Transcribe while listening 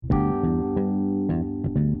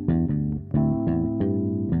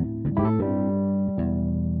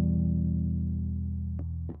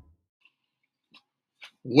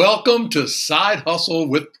Welcome to Side Hustle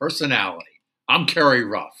with Personality. I'm Kerry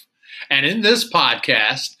Ruff, and in this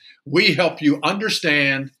podcast, we help you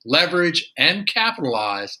understand, leverage, and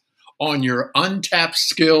capitalize on your untapped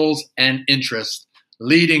skills and interests,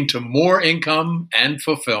 leading to more income and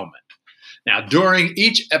fulfillment. Now, during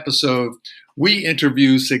each episode, we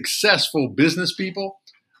interview successful business people,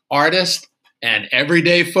 artists, and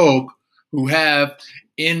everyday folk who have,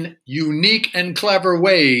 in unique and clever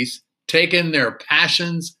ways, taken their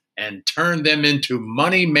passions and turned them into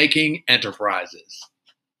money-making enterprises.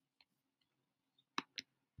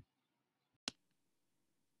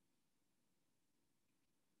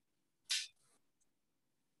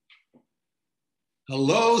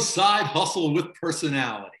 Hello, Side Hustle with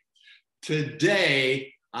Personality.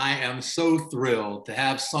 Today, I am so thrilled to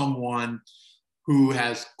have someone who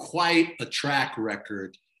has quite a track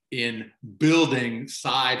record in building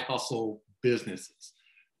side hustle businesses,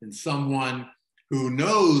 and someone who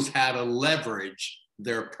knows how to leverage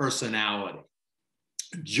their personality.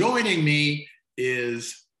 Joining me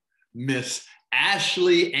is Miss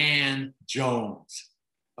Ashley Ann Jones,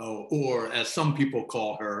 or as some people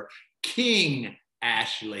call her, King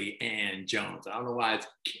Ashley Ann Jones. I don't know why it's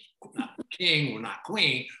not king or not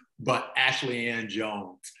queen, but Ashley Ann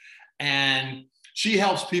Jones. And she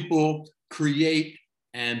helps people create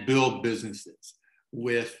and build businesses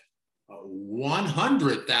with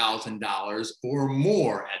 $100,000 or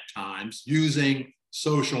more at times using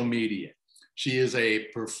social media. She is a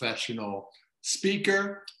professional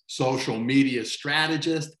speaker, social media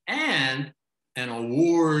strategist, and an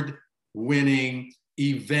award-winning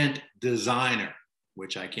event designer,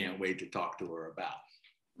 which I can't wait to talk to her about.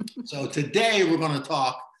 So today we're going to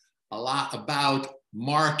talk a lot about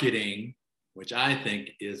marketing, which I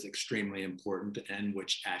think is extremely important and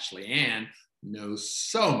which Ashley Ann knows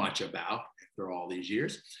so much about after all these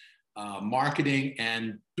years, marketing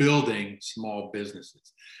and building small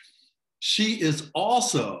businesses. She is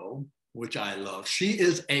also, which I love, she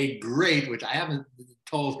is a great, which I haven't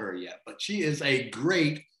told her yet, but she is a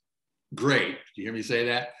great, do you hear me say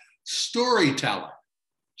that? Storyteller.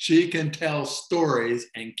 She can tell stories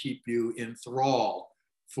and keep you enthralled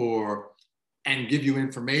and give you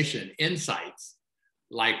information, insights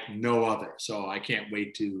like no other. So I can't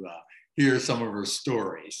wait to hear some of her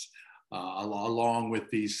stories along with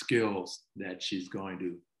these skills that she's going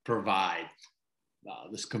to provide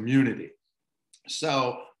this community.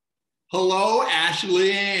 So, hello,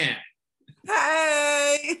 Ashley Ann.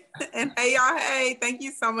 Hey, and hey, y'all. Hey, thank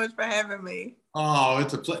you so much for having me. Oh,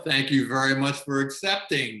 it's a pleasure. Thank you very much for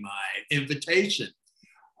accepting my invitation.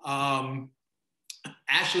 Ashley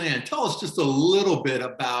Ann, tell us just a little bit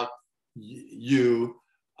about you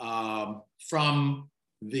from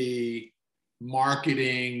the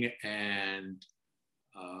marketing and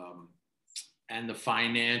the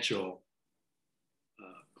financial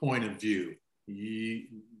point of view.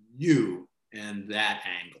 You and that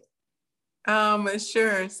angle.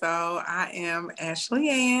 Sure. So I am Ashley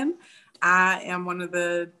Ann. I am one of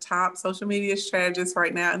the top social media strategists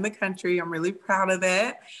right now in the country. I'm really proud of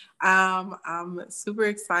that. I'm super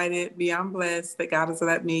excited, beyond blessed that God has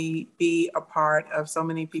let me be a part of so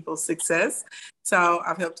many people's success. So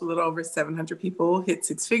I've helped a little over 700 people hit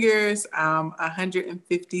six figures.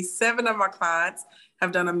 157 of my clients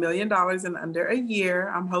have done $1 million in under a year.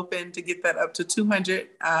 I'm hoping to get that up to 200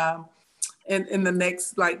 in the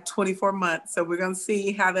next 24 months. So we're going to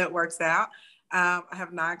see how that works out. I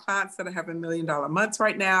have 9 clients that are having $1 million months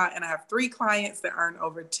right now, and I have 3 clients that earn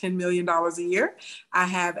over $10 million a year. I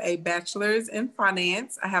have a bachelor's in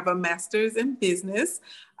finance. I have a master's in business.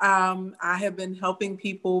 I have been helping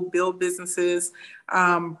people build businesses.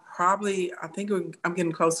 Probably, I think I'm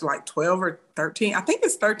getting close to 12 or 13. I think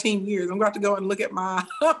it's 13 years. I'm going to go and look at my,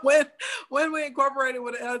 when we incorporated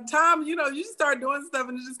with time, you just start doing stuff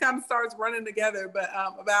and it just kind of starts running together. But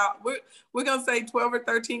we're going to say 12 or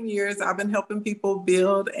 13 years, I've been helping people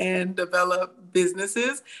build and develop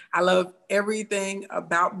businesses. I love everything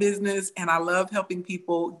about business, and I love helping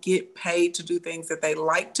people get paid to do things that they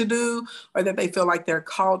like to do or that they feel like they're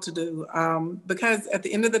called to do. Because at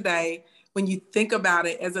the end of the day, when you think about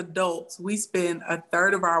it, as adults, we spend a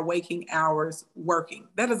third of our waking hours working.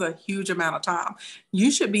 That is a huge amount of time.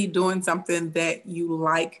 You should be doing something that you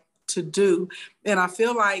like to do. And I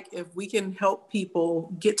feel like if we can help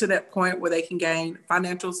people get to that point where they can gain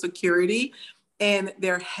financial security and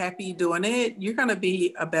they're happy doing it, you're going to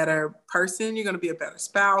be a better person. You're going to be a better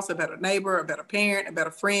spouse, a better neighbor, a better parent, a better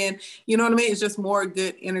friend. You know what I mean? It's just more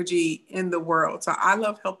good energy in the world. So I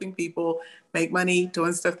love helping people make money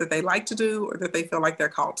doing stuff that they like to do or that they feel like they're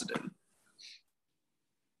called to do.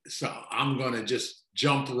 So I'm going to just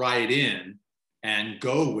jump right in and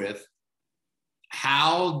go with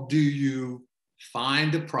how do you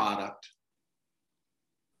find a product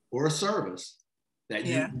or a service that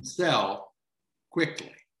you can sell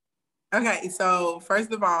quickly? Okay, so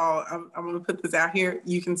first of all, I'm going to put this out here.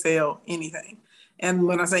 You can sell anything. And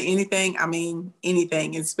when I say anything, I mean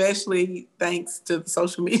anything, especially thanks to the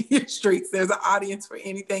social media streets. There's an audience for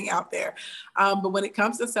anything out there. But when it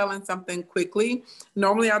comes to selling something quickly,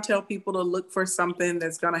 normally I'll tell people to look for something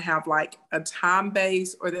that's going to have like a time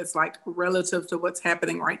base or that's like relative to what's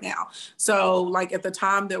happening right now. So like at the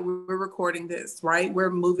time that we're recording this, right,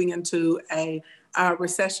 we're moving into a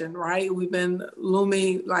recession, right? We've been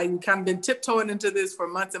looming, like we've kind of been tiptoeing into this for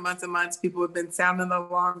months and months and months. People have been sounding the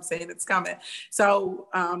alarm saying it's coming. So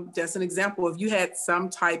just an example, if you had some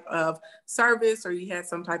type of service or you had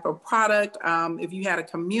some type of product, if you had a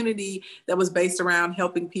community that was based around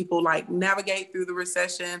helping people like navigate through the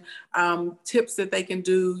recession, tips that they can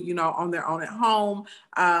do, you know, on their own at home,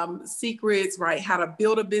 secrets, right? How to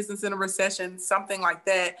build a business in a recession, something like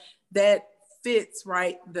that, that fits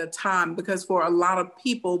right the time, because for a lot of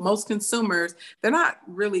people, most consumers, they're not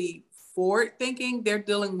really forward thinking. They're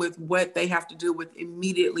dealing with what they have to deal with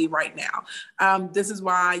immediately right now. This is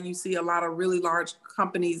why you see a lot of really large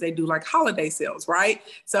companies, they do like holiday sales, right?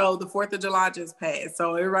 So the 4th of July just passed.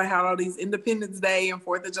 So everybody had all these Independence Day and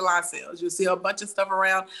 4th of July sales. You'll see a bunch of stuff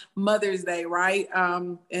around Mother's Day, right?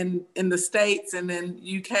 In the States and then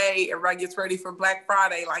UK, everybody gets ready for Black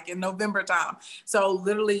Friday, like in November time. So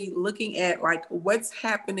literally looking at like what's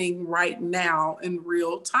happening right now in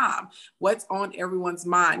real time, what's on everyone's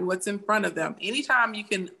mind, what's in front of them. Anytime you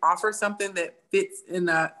can offer something that fits in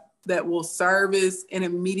that will service an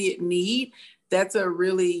immediate need, that's a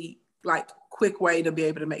really like quick way to be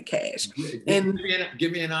able to make cash.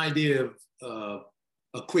 Give me an idea of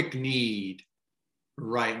a quick need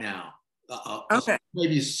right now. Okay.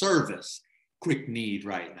 Maybe service quick need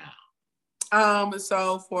right now.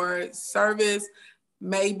 So for service,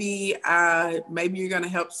 maybe you're going to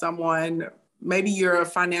help someone. Maybe you're a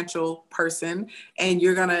financial person and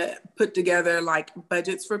you're going to put together like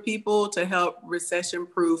budgets for people to help recession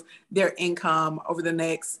proof their income over the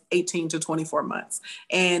next 18 to 24 months.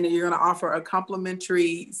 And you're going to offer a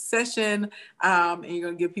complimentary session, and you're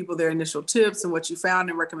going to give people their initial tips and what you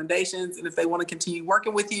found and recommendations. And if they want to continue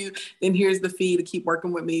working with you, then here's the fee to keep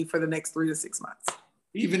working with me for the next 3 to 6 months.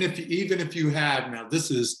 Even if you have, now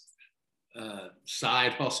this is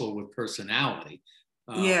side hustle with personality.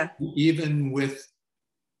 Even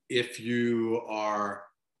if you are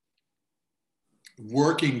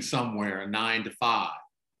working somewhere 9 to 5,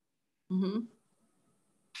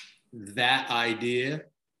 that idea.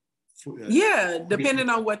 Depending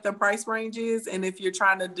on what the price range is. And if you're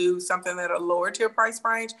trying to do something at a lower tier price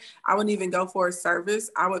range, I wouldn't even go for a service.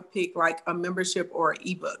 I would pick like a membership or an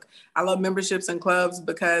ebook. I love memberships and clubs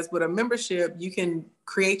because with a membership, you can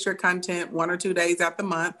create your content 1 or 2 days out the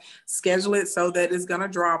month, schedule it so that it's going to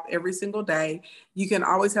drop every single day. You can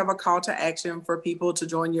always have a call to action for people to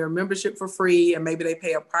join your membership for free, and maybe they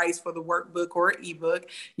pay a price for the workbook or ebook.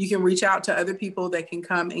 You can reach out to other people that can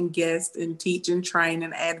come and guest and teach and train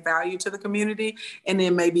and add value to the community. And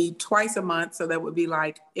then maybe twice a month, so that would be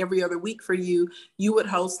like every other week for you, you would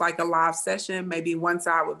host like a live session. Maybe one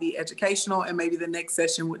side would be educational and maybe the next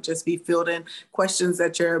session would just be filled in questions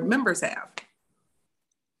that your members have.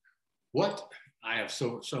 I have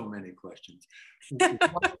so many questions.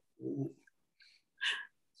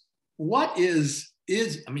 What is,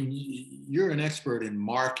 I mean, you're an expert in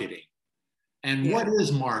marketing, and what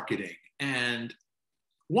is marketing? And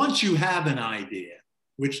once you have an idea,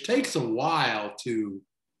 which takes a while to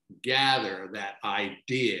gather that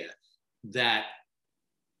idea, that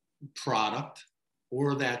product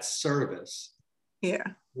or that service.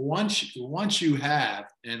 Once you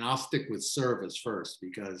have, and I'll stick with service first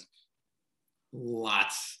because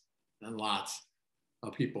lots and lots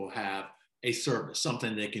of people have a service,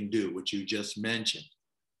 something they can do, which you just mentioned.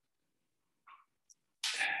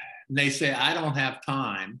 And they say, I don't have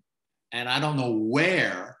time and I don't know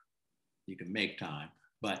where. You can make time,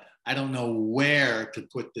 but I don't know where to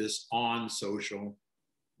put this on social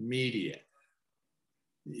media.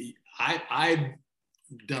 I've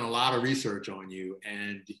done a lot of research on you,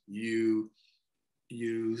 and you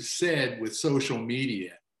said with social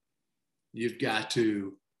media, you've got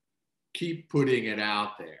to keep putting it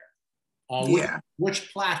out there. On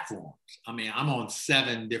which platforms? I mean, I'm on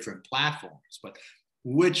 7 different platforms, but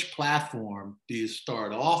which platform do you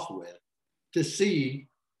start off with to see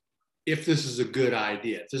if this is a good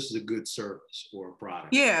idea, if this is a good service or a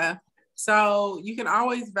product? So you can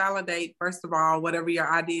always validate, first of all, whatever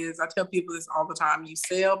your idea is. I tell people this all the time. You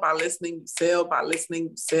sell by listening, you sell by listening,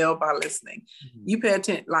 you sell by listening. Mm-hmm. You pay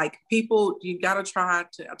attention, like people, you got to try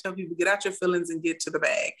to, I tell people, get out your feelings and get to the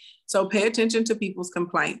bag. So pay attention to people's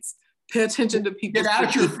complaints. Pay attention to people. Get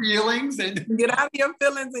out your feelings and get out of your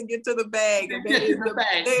feelings and get to the bag. There's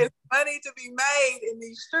money to be made in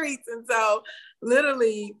these streets. And so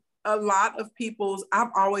literally a lot of people's,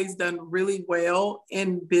 I've always done really well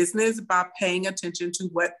in business by paying attention to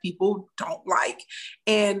what people don't like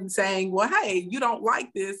and saying, well, hey, you don't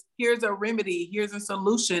like this. Here's a remedy. Here's a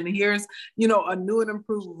solution. Here's, a new and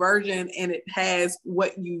improved version. And it has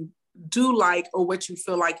what you do like or what you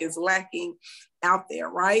feel like is lacking out there,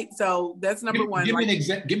 right? So that's number one. Give me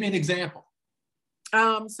an example.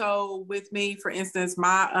 So with me, for instance,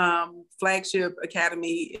 my flagship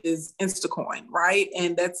academy is Instacoin, right?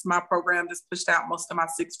 And that's my program that's pushed out most of my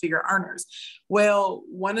six-figure earners. Well,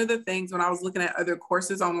 one of the things when I was looking at other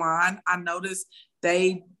courses online, I noticed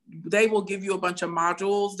they will give you a bunch of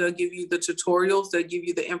modules. They'll give you the tutorials. They'll give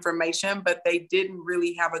you the information, but they didn't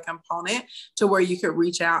really have a component to where you could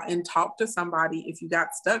reach out and talk to somebody if you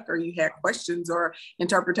got stuck or you had questions or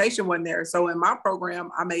interpretation wasn't there. So in my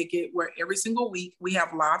program, I make it where every single week we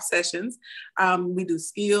have live sessions. We do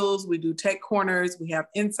skills, we do tech corners, we have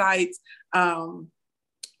insights.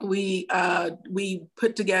 We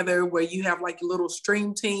put together where you have like little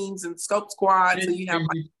stream teams and scope squads. So you have.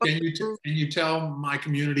 Can you tell my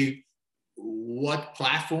community what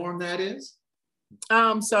platform that is?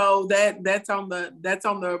 So that's on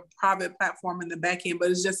the private platform in the back end, but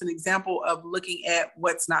it's just an example of looking at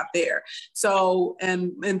what's not there. So,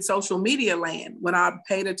 and in social media land, when I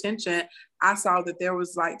paid attention, I saw that there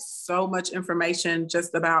was like so much information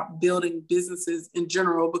just about building businesses in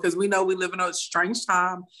general, because we know we live in a strange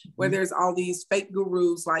time where there's all these fake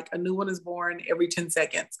gurus, like a new one is born every 10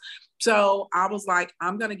 seconds. So I was like,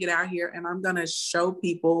 I'm going to get out here and I'm going to show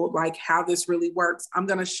people like how this really works. I'm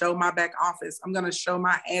going to show my back office. I'm going to show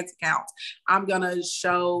my ads accounts. I'm going to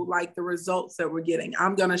show like the results that we're getting.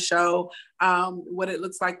 I'm going to show what it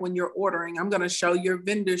looks like when you're ordering. I'm going to show your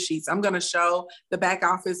vendor sheets. I'm going to show the back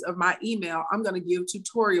office of my email. I'm going to give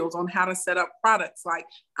tutorials on how to set up products. Like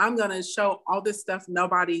I'm going to show all this stuff no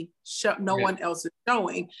one else is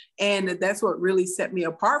showing. And that's what really set me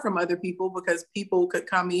apart from other people, because people could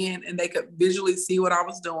come in and they could visually see what I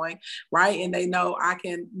was doing, right? And they know I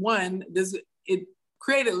can, it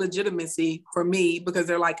created legitimacy for me, because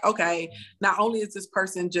they're like, okay, not only is this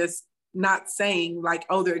person just not saying like,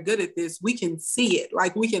 oh, they're good at this, we can see it.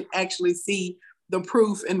 Like we can actually see the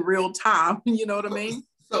proof in real time. You know what I mean?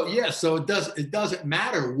 So yeah, so it doesn't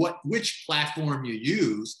matter which platform you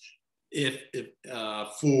use if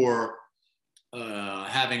for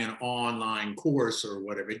having an online course or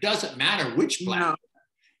whatever. It doesn't matter which platform. No.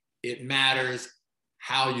 It matters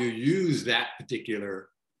how you use that particular.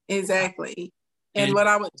 Exactly. And what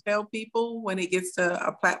I would tell people when it gets to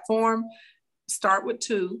a platform, start with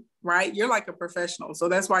 2. Right? You're like a professional. So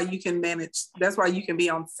that's why you can be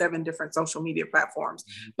on 7 different social media platforms.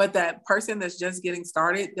 Mm-hmm. But that person that's just getting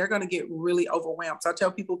started, they're going to get really overwhelmed. So I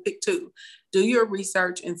tell people, pick 2, do your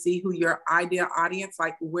research and see who your ideal audience,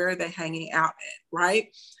 like where they're hanging out at,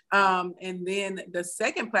 right? And then the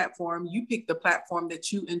second platform, you pick the platform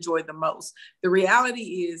that you enjoy the most. The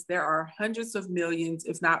reality is there are hundreds of millions,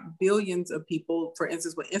 if not billions of people, for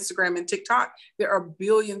instance, with Instagram and TikTok, there are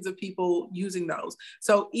billions of people using those.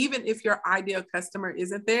 So even if your ideal customer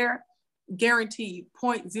isn't there, guaranteed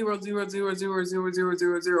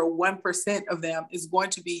 0.000000001% of them is going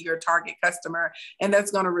to be your target customer. And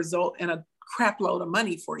that's going to result in a crap load of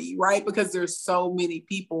money for you, right? Because there's so many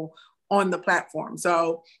people on the platform.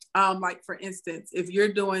 So like for instance, if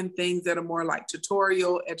you're doing things that are more like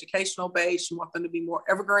tutorial, educational based, you want them to be more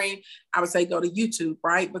evergreen, I would say go to YouTube,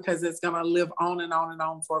 right? Because it's going to live on and on and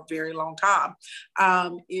on for a very long time.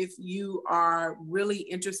 If you are really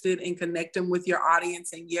interested in connecting with your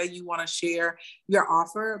audience and you want to share your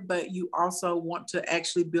offer, but you also want to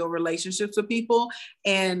actually build relationships with people.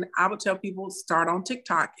 And I would tell people, start on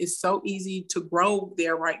TikTok. It's so easy to grow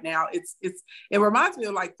there right now. It reminds me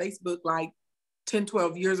of like Facebook, like 10,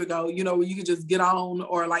 12 years ago, where you could just get on,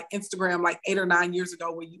 or like Instagram, like 8 or 9 years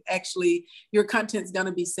ago, where your content's going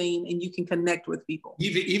to be seen and you can connect with people.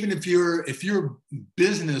 Even if you're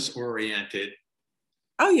business oriented.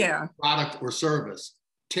 Oh yeah. Product or service,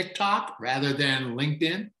 TikTok rather than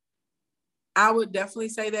LinkedIn. I would definitely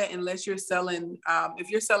say that, unless you're selling, if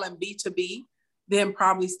you're selling B2B, then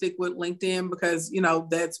probably stick with LinkedIn, because,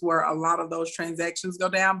 that's where a lot of those transactions go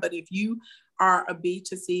down. But if you are a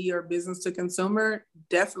B2C or business to consumer,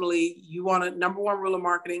 definitely you want to, number one rule of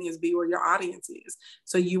marketing is be where your audience is.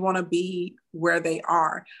 So you want to be where they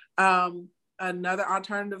are. Another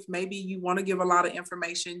alternative, maybe you want to give a lot of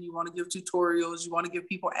information, you want to give tutorials, you want to give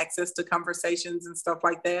people access to conversations and stuff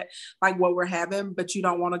like that, like what we're having, but you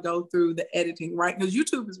don't want to go through the editing, right? Because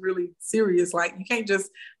YouTube is really serious. Like you can't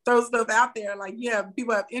just throw stuff out there. Like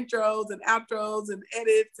people have intros and outros and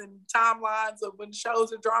edits and timelines of when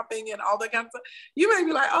shows are dropping and all that kind of stuff. You may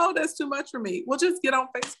be like, oh, that's too much for me. Well, just get on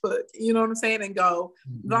Facebook, you know what I'm saying, and go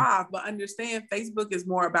live. But understand Facebook is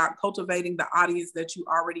more about cultivating the audience that you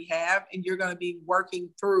already have, and you're going to be working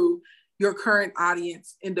through your current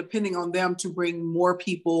audience and depending on them to bring more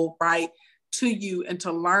people, right, to you and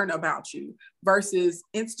to learn about you, versus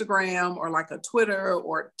Instagram or like a Twitter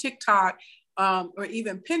or TikTok. Or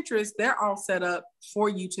even Pinterest, they're all set up for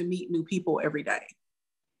you to meet new people every day.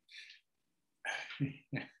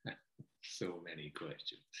 So many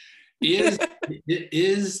questions.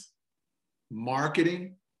 Is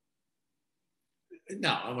marketing? No,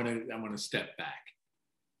 I want to step back.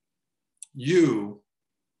 You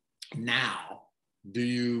now, do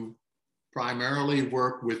you primarily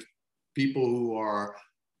work with people who are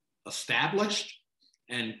established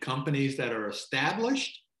and companies that are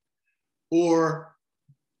established, or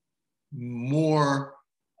more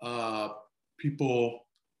people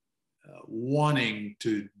wanting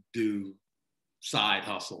to do side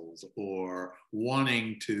hustles or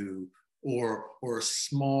wanting to, or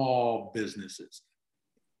small businesses?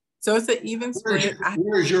 So it's an even split.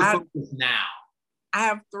 Where's your focus now? I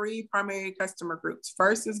have three primary customer groups.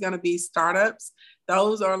 First is going to be startups.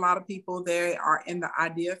 Those are a lot of people, they are in the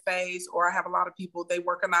idea phase, or I have a lot of people, they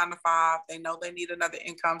work a 9-to-5. They know they need another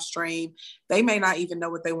income stream. They may not even know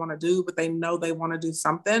what they want to do, but they know they want to do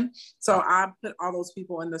something. So I put all those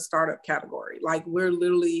people in the startup category. Like we're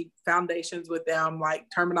literally foundations with them, like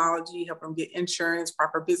terminology, help them get insurance,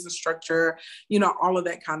 proper business structure, all of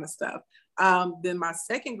that kind of stuff. Then my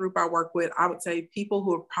second group I work with, I would say people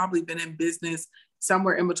who have probably been in business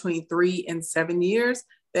somewhere in between 3 and 7 years.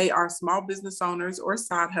 They are small business owners or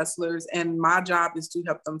side hustlers. And my job is to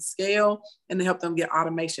help them scale and to help them get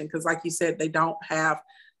automation. Because like you said, they don't have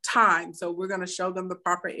time. So we're going to show them the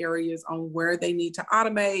proper areas on where they need to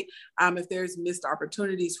automate. If there's missed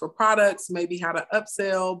opportunities for products, maybe how to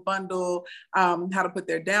upsell, bundle, how to put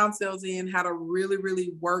their downsells in, how to really,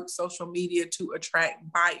 really work social media to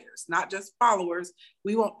attract buyers, not just followers.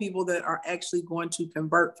 We want people that are actually going to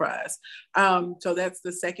convert for us. So that's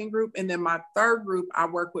the second group. And then my third group, I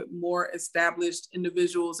work with more established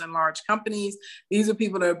individuals and large companies. These are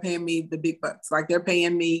people that are paying me the big bucks. Like they're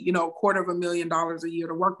paying me, $250,000 a year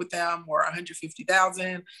to work with them, or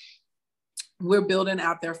 $150,000. We're building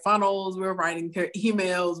out their funnels. We're writing their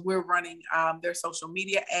emails. We're running their social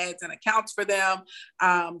media ads and accounts for them.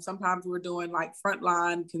 Sometimes we're doing like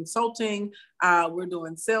frontline consulting. We're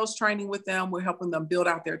doing sales training with them. We're helping them build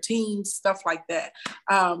out their teams, stuff like that.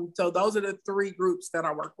 So those are the three groups that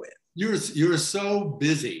I work with. You're so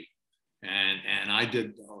busy, and I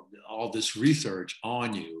did all this research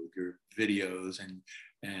on you, your videos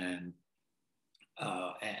and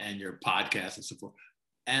your podcast and so forth.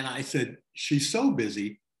 And I said, she's so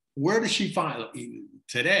busy. Where does she find,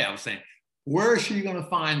 today I was saying, where is she going to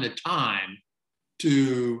find the time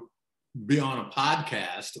to be on a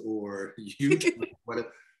podcast or YouTube for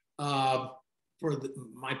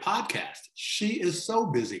my podcast? She is so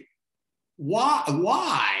busy.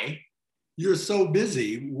 Why you're so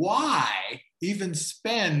busy? Why even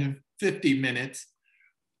spend 50 minutes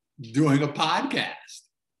doing a podcast?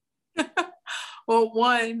 Well,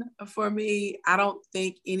 one, for me, I don't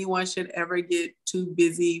think anyone should ever get too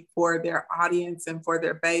busy for their audience and for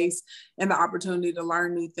their base and the opportunity to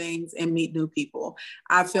learn new things and meet new people.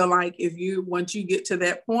 I feel like once you get to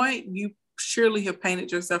that point, you surely have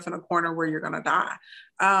painted yourself in a corner where you're going to die.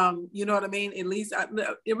 You know what I mean? At least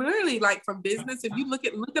it really, like, from business, if you look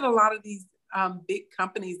at a lot of these big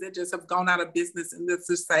companies that just have gone out of business in, let's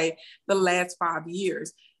just say, the last 5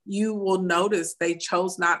 years, you will notice they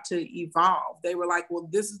chose not to evolve. They were like, well,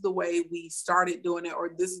 this is the way we started doing it, or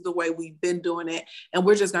this is the way we've been doing it, and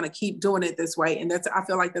we're just going to keep doing it this way. And I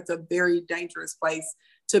feel like that's a very dangerous place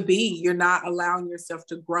to be. You're not allowing yourself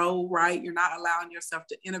to grow, right? You're not allowing yourself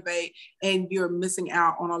to innovate, and you're missing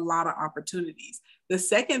out on a lot of opportunities. The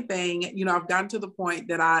second thing, I've gotten to the point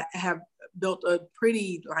that I have built a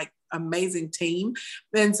pretty amazing team.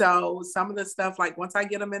 And so some of the stuff, like once I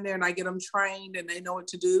get them in there and I get them trained and they know what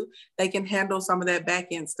to do, they can handle some of that back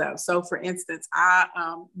end stuff. So for instance,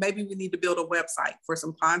 maybe we need to build a website for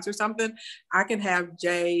some clients or something. I can have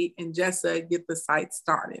Jay and Jessa get the site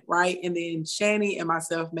started, right? And then Shani and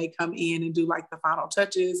myself may come in and do like the final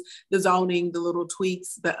touches, the zoning, the little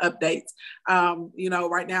tweaks, the updates.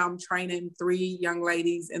 Right now I'm training 3 young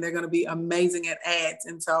ladies and they're going to be amazing at ads.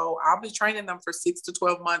 And so I'll be training them for 6 to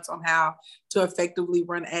 12 months on how to effectively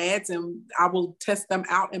run ads. And I will test them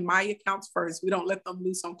out in my accounts first. We don't let them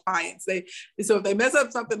loose on clients. So if they mess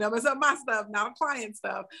up something, they'll mess up my stuff, not a client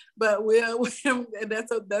stuff. But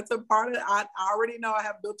that's a part of it. I already know I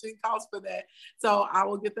have built-in costs for that. So I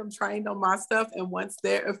will get them trained on my stuff. And once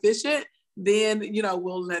they're efficient, then,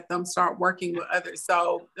 we'll let them start working with others.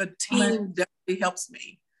 So a team definitely helps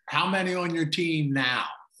me. How many on your team now,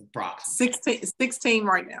 approximately? 16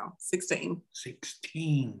 right now, 16.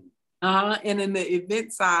 16. And in the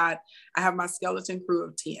event side, I have my skeleton crew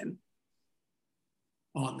of 10.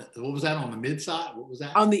 What was that, on the mid side? What was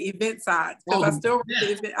that? On the event side, because I still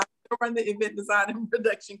run the event design and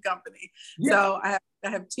production company. Yeah. So I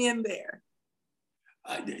have 10 there.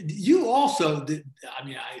 You also did,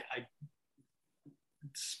 I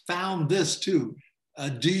found this too.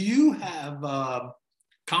 Do you have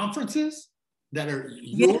conferences that are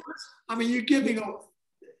yours? Yeah. You're giving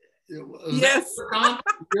yes.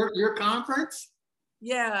 your conference?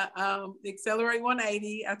 Yeah, Accelerate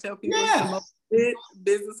 180. I tell people it's the most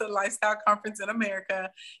business and lifestyle conference in America.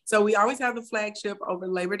 So we always have the flagship over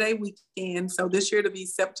Labor Day weekend. So this year it'll be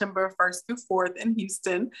September 1st through 4th in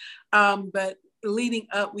Houston. But leading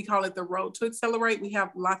up, we call it the Road to Accelerate. We have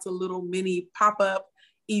lots of little mini pop-up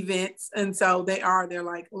events. And so they're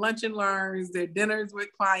like lunch and learns, they're dinners with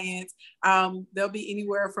clients. They'll be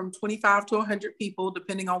anywhere from 25 to 100 people,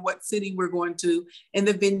 depending on what city we're going to and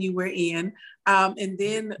the venue we're in. And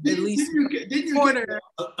then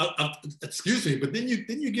excuse me, but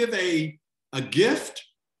didn't you give a gift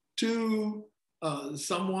to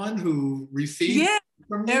someone who received? Yeah.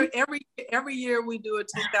 From you? Every year we do a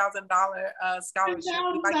 $10,000 scholarship.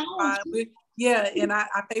 And I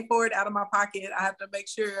pay for it out of my pocket. I have to make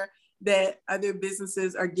sure that other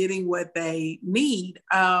businesses are getting what they need.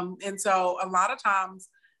 And so a lot of times,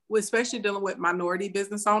 especially dealing with minority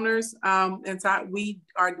business owners, and so we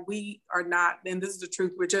are not, and this is the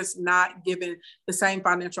truth, we're just not given the same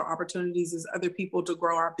financial opportunities as other people to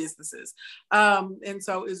grow our businesses. And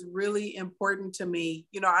so it's really important to me.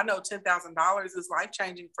 I know $10,000 is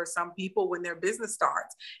life-changing for some people when their business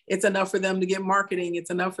starts. It's enough for them to get marketing.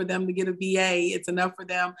 It's enough for them to get a VA. It's enough for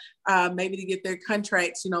them maybe to get their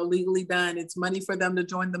contracts, legally done. It's money for them to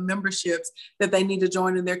join the memberships that they need to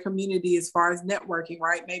join in their community as far as networking,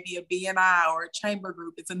 right? Maybe a BNI or a chamber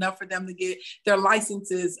group. It's enough for them to get their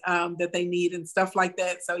licenses that they need and stuff like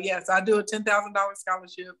that. So yes, I do a $10,000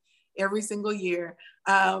 scholarship every single year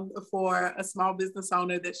for a small business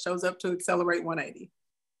owner that shows up to Accelerate 180.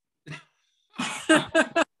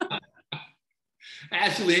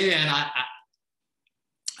 Ashley Ann,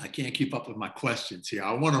 I can't keep up with my questions here.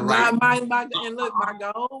 I want to write. And look, my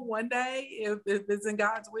goal one day, if it's in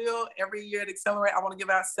God's will, every year at Accelerate, I want to give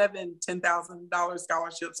out 7 $10,000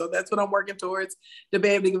 scholarships. So that's what I'm working towards, to be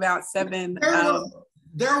able to give out 7.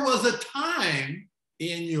 There was a time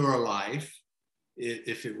in your life,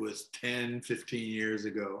 if it was 10, 15 years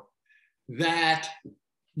ago, that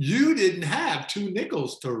you didn't have 2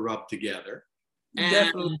 nickels to rub together.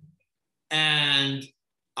 And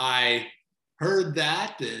I heard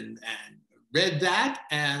that and read that,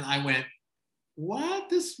 and I went, "What?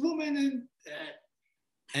 This woman?"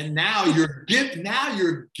 And now you're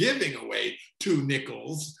giving away 2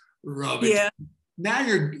 nickels, rubbing. Yeah. Now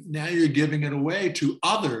you're giving it away to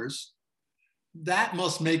others. That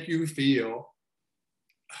must make you feel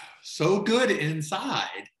so good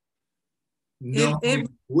inside, knowing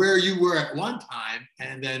where you were at one time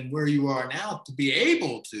and then where you are now, to be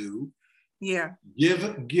able to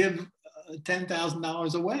give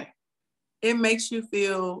 $10,000 away. It makes you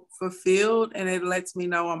feel fulfilled, and it lets me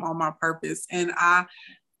know I'm on my purpose. And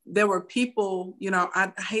there were people,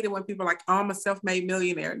 I hate it when people are like, "Oh, I'm a self-made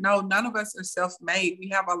millionaire." No, none of us are self-made. We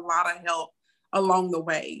have a lot of help along the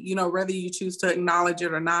way, whether you choose to acknowledge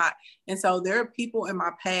it or not. And so there are people in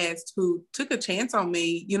my past who took a chance on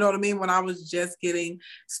me, you know what I mean? When I was just getting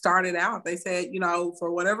started out, they said,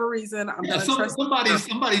 for whatever reason, I'm going to trust.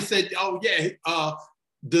 Somebody said, "Oh yeah,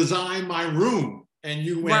 design my room." And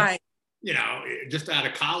you went, right. Just out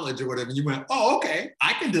of college or whatever, you went, "Oh, okay,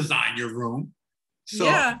 I can design your room." So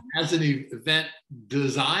as an event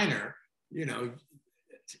designer,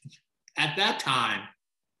 at that time,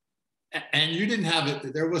 And you didn't have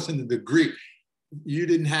it, there wasn't a degree. You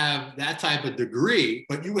didn't have that type of degree,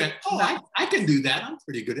 but you went, oh, I can do that. I'm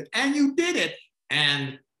pretty good at it. And you did it.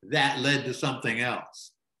 And that led to something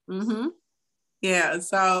else. Mm-hmm. Yeah.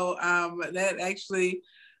 So that actually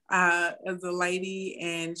is a lady,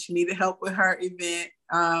 and she needed help with her event.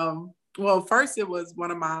 Well, first it was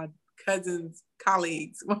one of my cousin's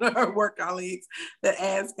colleagues, one of her work colleagues, that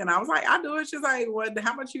asked, and I was like, I do it. She's like, what?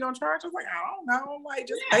 How much you gonna charge? I was like, I don't know. I'm like,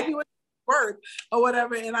 just pay me what it's worth or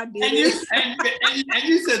whatever. And I did. And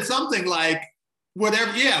you said something like,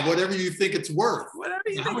 whatever you think it's worth. Whatever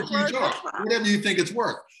you How think much you charge? Whatever you think it's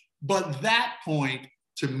worth. But that point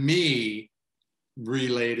to me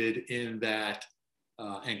related in that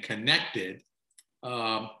and connected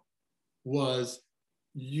was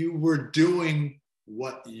you were doing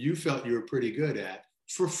what you felt you were pretty good at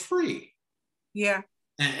for free. Yeah.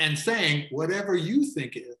 And saying whatever you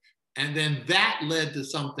think it is. And then that led to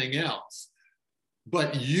something else.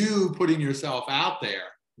 But you putting yourself out there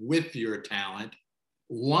with your talent,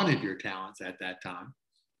 one of your talents at that time,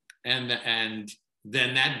 and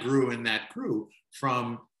then that grew and that grew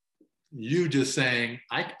from you just saying,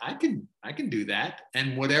 I can do that,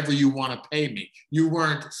 and whatever you want to pay me. You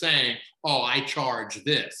weren't saying, oh, I charge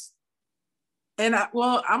this. And I'm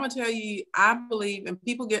gonna tell you, I believe, and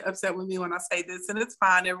people get upset with me when I say this, and it's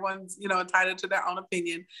fine. Everyone's, entitled to their own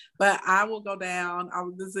opinion. But I will go down.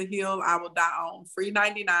 This is a hill I will die on. Free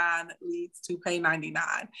 99 leads to pay 99.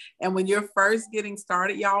 And when you're first getting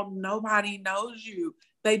started, y'all, nobody knows you.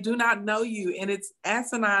 They do not know you. And it's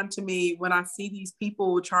asinine to me when I see these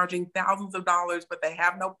people charging thousands of dollars, but they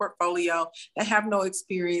have no portfolio, they have no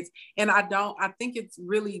experience. And I think it's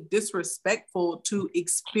really disrespectful to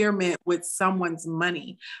experiment with someone's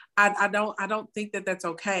money. I don't think that that's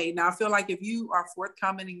okay. Now, I feel like if you are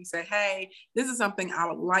forthcoming and you say, hey, this is something I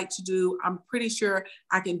would like to do, I'm pretty sure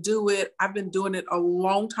I can do it. I've been doing it a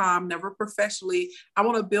long time, never professionally. I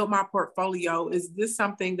want to build my portfolio. Is this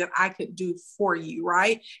something that I could do for you,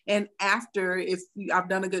 right? And after, if I've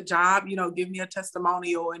done a good job, give me a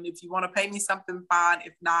testimonial. And if you want to pay me something, fine.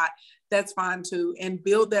 If not, that's fine too. And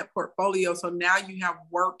build that portfolio. So now you have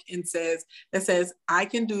work that says, I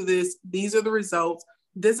can do this. These are the results.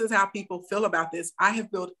 This is how people feel about this. I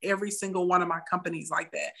have built every single one of my companies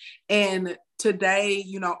like that. And today,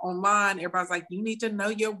 online, everybody's like, you need to know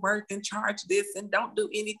your worth and charge this and don't do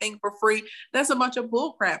anything for free. That's a bunch of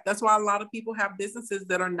bull crap. That's why a lot of people have businesses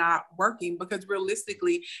that are not working, because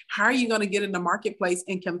realistically, how are you going to get in the marketplace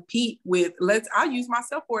and compete with, I'll use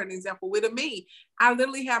myself for an example with me. I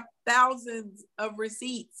literally have thousands of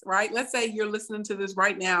receipts, right? Let's say you're listening to this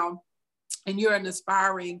right now and you're an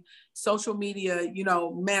aspiring social media,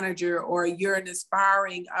 manager, or you're an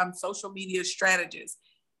aspiring social media strategist.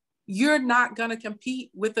 You're not going to compete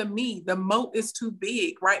with me. The moat is too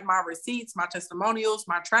big, right? My receipts, my testimonials,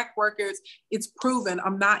 my track records, it's proven.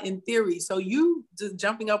 I'm not in theory. So you just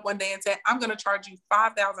jumping up one day and saying, I'm going to charge you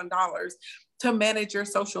 $5,000 to manage your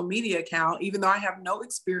social media account, even though I have no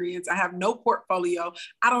experience, I have no portfolio,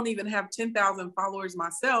 I don't even have 10,000 followers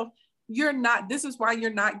myself. This is why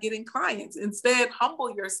you're not getting clients. Instead,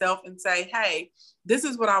 humble yourself and say, hey, this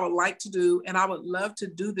is what I would like to do. And I would love to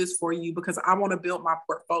do this for you because I want to build my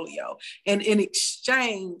portfolio. And in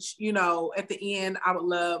exchange, at the end, I would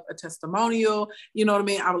love a testimonial. You know what I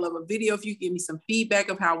mean? I would love a video. If you give me some feedback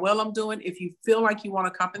of how well I'm doing, if you feel like you want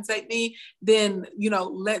to compensate me, then,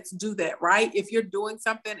 let's do that, right? If you're doing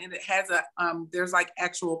something and it has there's like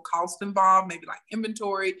actual cost involved, maybe like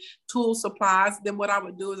inventory, tools, supplies, then what I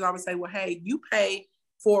would do is I would say, well, hey, you pay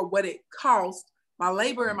for what it costs. My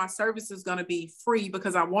labor and my service is going to be free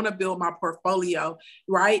because I want to build my portfolio,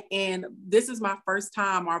 right? And this is my first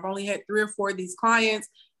time, or I've only had 3 or 4 of these clients.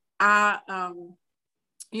 I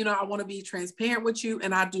want to be transparent with you,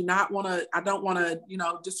 and I don't want to,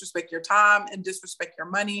 disrespect your time and disrespect your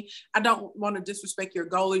money. I don't want to disrespect your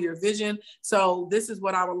goal or your vision. So this is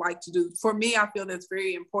what I would like to do. For me, I feel that's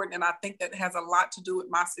very important. And I think that has a lot to do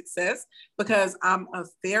with my success because I'm a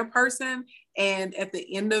fair person. And at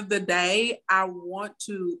the end of the day, I'm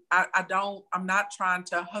not trying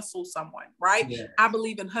to hustle someone, right? Yeah. I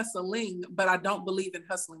believe in hustling, but I don't believe in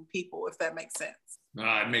hustling people, if that makes sense.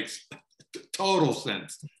 It makes total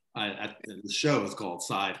sense. The show is called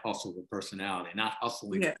Side Hustle with Personality, not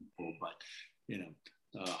hustling people, but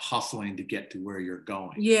hustling to get to where you're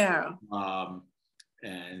going. Yeah.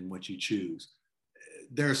 And what you choose.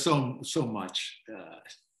 There's so much to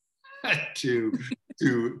ask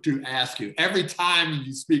you. Every time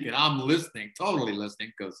you speak, and I'm listening, totally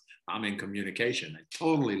listening, because I'm in communication. I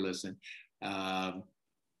totally listen. But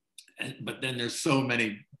then there's so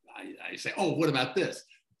many. I say, oh, what about this?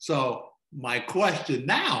 So my question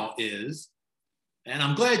now is, and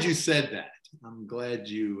I'm glad you said that. I'm glad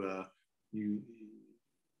you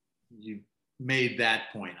made that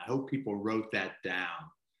point. I hope people wrote that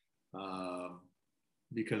down,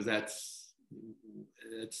 because it's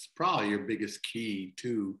probably your biggest key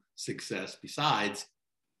to success, besides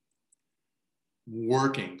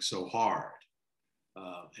working so hard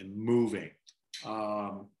and moving.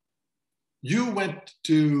 You went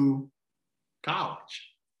to college.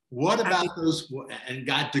 What about those, and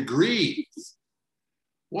got degrees?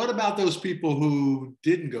 What about those people who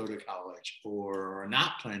didn't go to college or are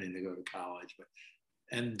not planning to go to college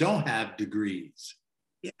and don't have degrees?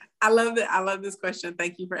 Yeah, I love it. I love this question.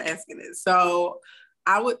 Thank you for asking it. So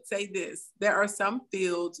I would say this: there are some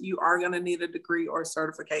fields you are going to need a degree or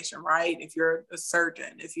certification, right? If you're a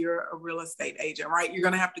surgeon, if you're a real estate agent, right? You're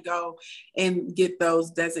going to have to go and get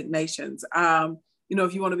those designations.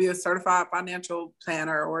 If you want to be a certified financial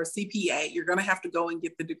planner or a CPA, you're going to have to go and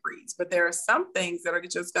get the degrees. But there are some things that are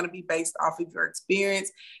just going to be based off of your experience,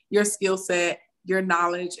 your skill set, your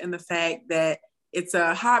knowledge, and the fact that it's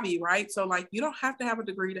a hobby, right? So like, you don't have to have a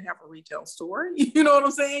degree to have a retail store. You know what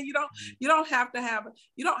I'm saying? You don't have to have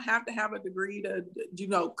a degree to,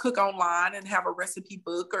 cook online and have a recipe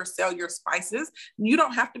book or sell your spices. You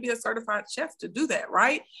don't have to be a certified chef to do that,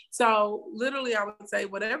 right? So literally I would say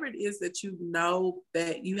whatever it is that you know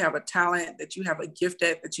that you have a talent, that you have a gift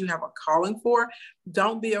at, that you have a calling for,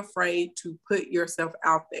 don't be afraid to put yourself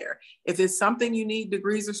out there. If it's something you need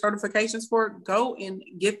degrees or certifications for, go and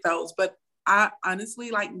get those. But I honestly,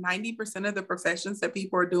 like 90% of the professions that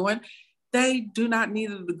people are doing, they do not need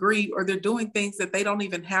a degree, or they're doing things that they don't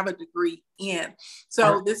even have a degree in.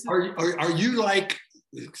 So are you like,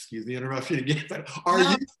 excuse the interruption again, but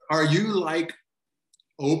are you like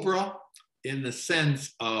Oprah in the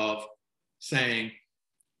sense of saying,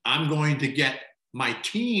 I'm going to get my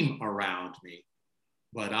team around me,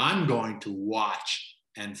 but I'm going to watch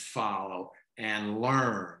and follow and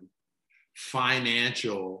learn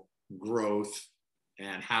financial growth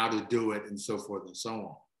and how to do it and so forth and so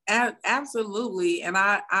on? Absolutely. And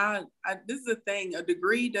I this is the thing: a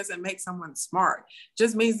degree doesn't make someone smart. It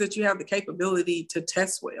just means that you have the capability to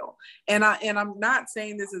test well. And I'm not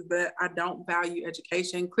saying this is that I don't value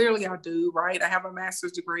education. Clearly I do, right? I have a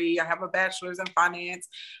master's degree, I have a bachelor's in finance.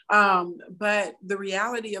 But the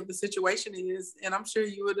reality of the situation is, and I'm sure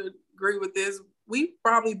you would agree with this, we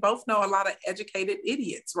probably both know a lot of educated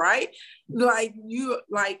idiots, right? Yeah.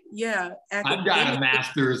 I've got a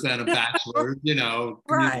master's and a bachelor's,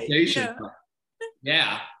 communication. Right.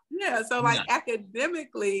 Yeah. Yeah. So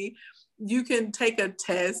academically, you can take a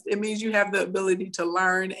test. It means you have the ability to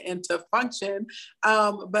learn and to function.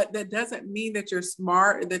 But that doesn't mean that you're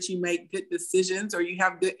smart or that you make good decisions or you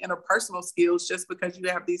have good interpersonal skills just because you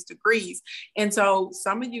have these degrees. And so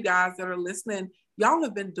some of you guys that are listening, y'all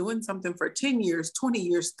have been doing something for 10 years, 20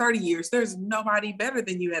 years, 30 years. There's nobody better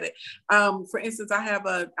than you at it. For instance, I have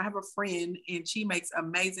a friend, and she makes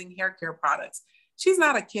amazing hair care products. She's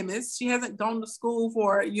not a chemist. She hasn't gone to school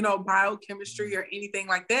for, biochemistry or anything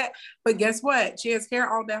like that. But guess what? She has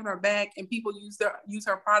hair all down her back, and people use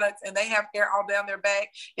her products, and they have hair all down their back,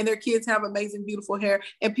 and their kids have amazing, beautiful hair,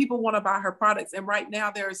 and people want to buy her products. And right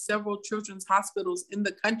now there are several children's hospitals in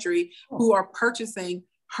the country who are purchasing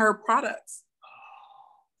her products.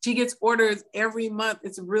 She gets orders every month.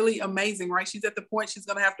 It's really amazing, right? She's at the point she's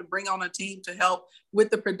going to have to bring on a team to help with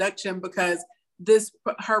the production, because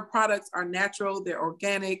her products are natural, they're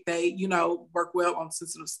organic, they work well on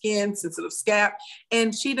sensitive skin, sensitive scalp.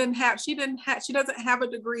 And she doesn't have a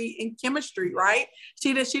degree in chemistry, right?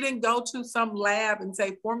 She didn't go to some lab and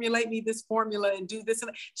say, formulate me this formula and do this. And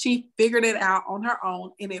she figured it out on her own,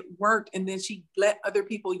 and it worked. And then she let other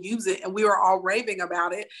people use it, and we were all raving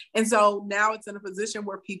about it. And so now it's in a position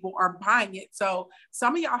where people are buying it. So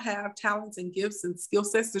some of y'all have talents and gifts and skill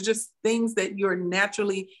sets. They're just things that you're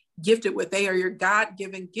naturally gifted with. They are your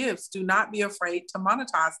God-given gifts. Do not be afraid to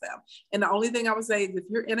monetize them. And the only thing I would say is, if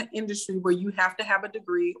you're in an industry where you have to have a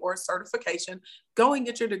degree or a certification, go and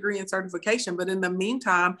get your degree and certification. But in the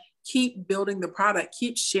meantime, keep building the product,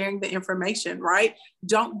 keep sharing the information, right?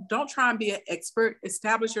 Don't try and be an expert.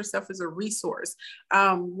 Establish yourself as a resource.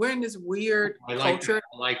 We're in this weird culture.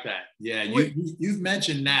 I like that. Yeah, you've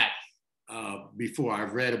mentioned that before.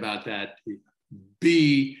 I've read about that.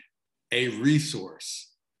 Be a resource.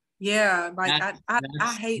 Yeah,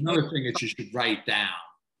 I hate another thing that you should write down.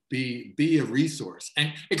 Be a resource,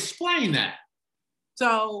 and explain that.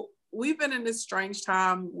 So we've been in this strange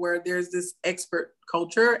time where there's this expert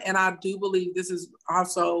culture, and I do believe this is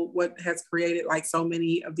also what has created like so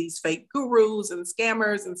many of these fake gurus and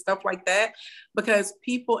scammers and stuff like that, because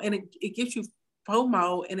people, and it gives you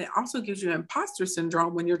FOMO, and it also gives you imposter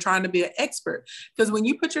syndrome when you're trying to be an expert. Because when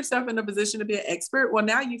you put yourself in a position to be an expert, well,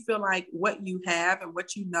 now you feel like what you have and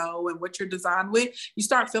what you know and what you're designed with, you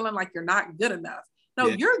start feeling like you're not good enough. No,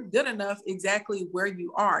 yeah. You're good enough exactly where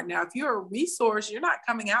you are. Now, if you're a resource, you're not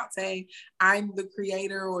coming out saying, I'm the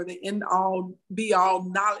creator or the end all be all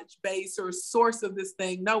knowledge base or source of this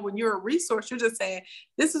thing. No, when you're a resource, you're just saying,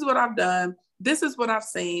 this is what I've done. This is what I've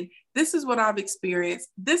seen. This is what I've experienced.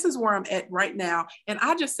 This is where I'm at right now. And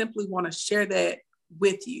I just simply want to share that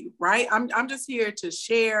with you, right? I'm just here to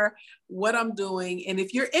share what I'm doing. And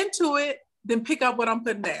if you're into it, then pick up what I'm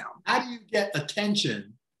putting down. How do you get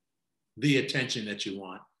attention, the attention that you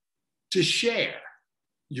want to share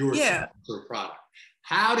your product?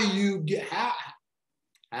 How do you get,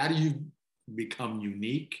 how do you become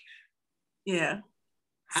unique? Yeah.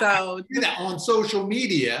 How do you do that on social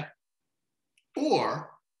media or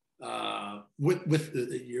with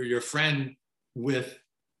your friend with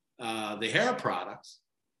the hair products?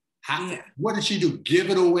 What did she do?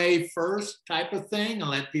 Give it away first type of thing and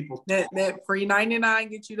let people that free 99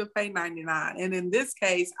 get you to pay 99. And in this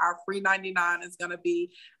case, our free 99 is going to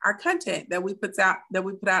be our content that we put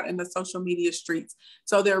out in the social media streets.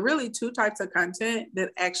 So there are really two types of content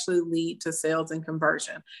that actually lead to sales and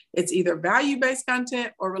conversion. It's either value-based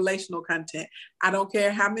content or relational content. I don't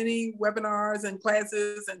care how many webinars and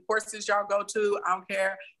classes and courses y'all go to. I don't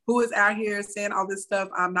care who is out here saying all this stuff.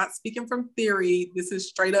 I'm not speaking from theory. This is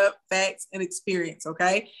straight up facts and experience,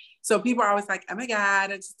 okay? So people are always like, oh my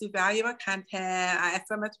God, I just do valuable content. I add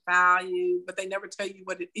so much value, but they never tell you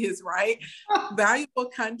what it is, right? Valuable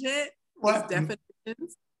content is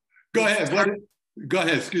definitions. Go ahead. Go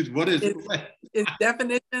ahead, excuse me. What is it? It's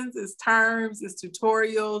definitions, it's terms, it's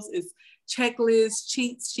tutorials, it's checklists,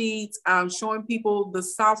 cheat sheets, showing people the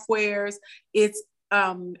softwares. It's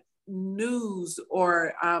news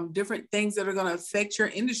or different things that are going to affect your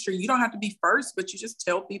industry. You don't have to be first, but you just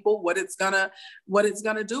tell people what it's gonna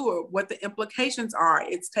do or what the implications are.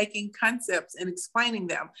 It's taking concepts and explaining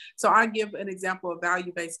them. So I give an example of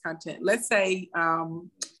value-based content. Let's say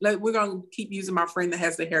we're going to keep using my friend that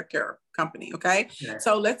has the hair care company. Okay. Yeah.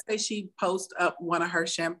 So let's say she posts up one of her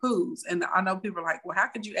shampoos. And I know people are like, well, how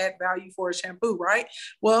could you add value for a shampoo? Right.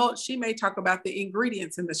 Well, she may talk about the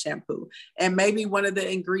ingredients in the shampoo, and maybe one of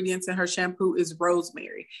the ingredients in her shampoo is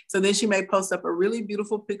rosemary. So then she may post up a really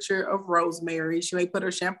beautiful picture of rosemary. She may put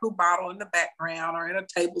her shampoo bottle in the background or in a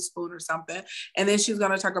tablespoon or something. And then she's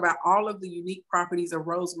going to talk about all of the unique properties of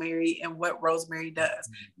rosemary and what rosemary does.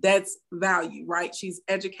 That's value, right? She's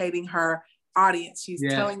educating her audience. She's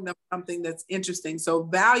telling them something that's interesting. So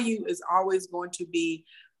value is always going to be,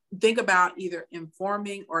 think about either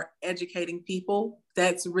informing or educating people.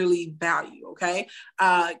 That's really value. Okay.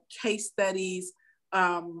 Case studies,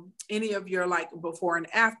 any of your like before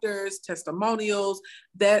and afters, testimonials,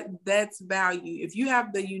 that's value. If you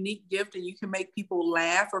have the unique gift and you can make people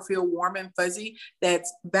laugh or feel warm and fuzzy,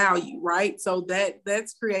 that's value, right? So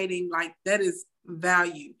that's creating, like, that is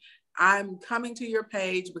value. I'm coming to your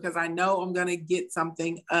page because I know I'm going to get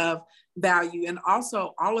something of value. And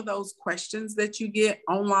also all of those questions that you get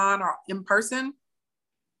online or in person,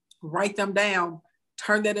 write them down,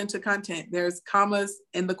 turn that into content. There's commas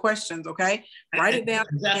in the questions. Okay. Write it down.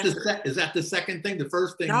 Is that the second thing? The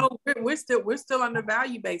first thing? No, we're still under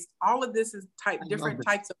value-based. All of this is different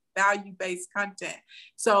types of value-based content.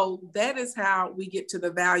 So that is how we get to the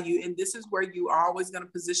value. And this is where you are always going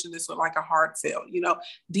to position this with like a hard sell,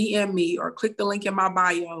 DM me or click the link in my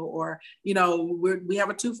bio, or, we have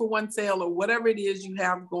a 2-for-1 sale or whatever it is you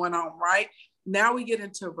have going on, right? Now we get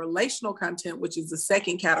into relational content, which is the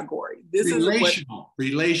second category. Relational.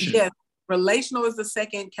 Yes, relational is the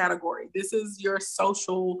second category. This is your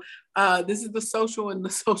social, this is the social and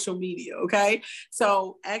the social media, okay?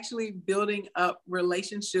 So actually building up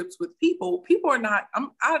relationships with people. People are not,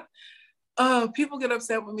 people get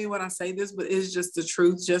upset with me when I say this, but it's just the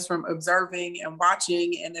truth, just from observing and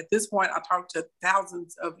watching. And at this point, I talk to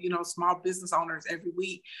thousands of, small business owners every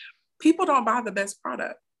week. People don't buy the best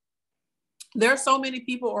product. There are so many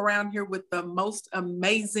people around here with the most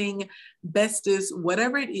amazing, bestest,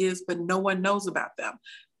 whatever it is, but no one knows about them.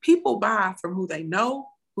 People buy from who they know,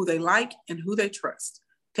 who they like, and who they trust.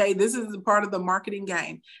 Okay, this is part of the marketing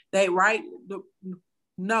game.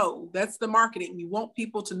 No, that's the marketing. You want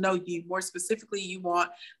people to know you. More specifically, you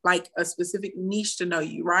want like a specific niche to know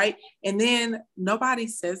you, right? And then nobody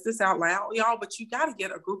says this out loud, y'all, but you got to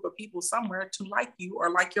get a group of people somewhere to like you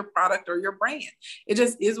or like your product or your brand. It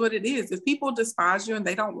just is what it is. If people despise you and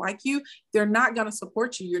they don't like you, they're not going to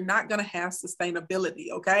support you. You're not going to have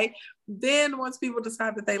sustainability, okay? Then once people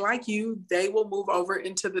decide that they like you, they will move over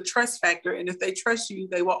into the trust factor. And if they trust you,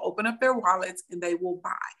 they will open up their wallets and they will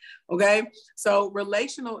buy. Okay. So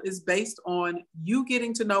relational is based on you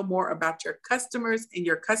getting to know more about your customers and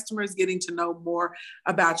your customers getting to know more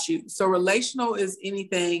about you. So relational is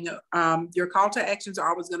anything. Your call to actions are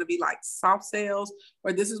always going to be like soft sales,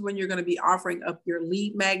 or this is when you're going to be offering up your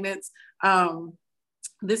lead magnets.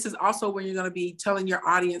 This is also when you're going to be telling your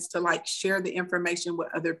audience to like share the information with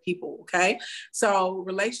other people. Okay. So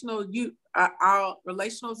relational,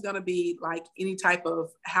 relational is going to be like any type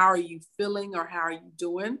of how are you feeling or how are you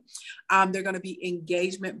doing? They're going to be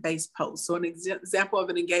engagement based posts. So an example of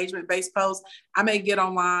an engagement based post, I may get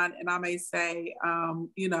online and I may say,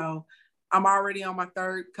 I'm already on my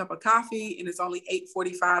third cup of coffee and it's only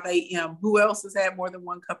 8:45 a.m. Who else has had more than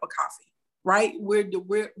one cup of coffee? Right?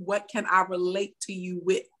 What can I relate to you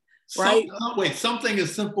with? Right? Something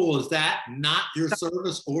as simple as that, not your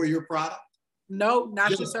service or your product? No,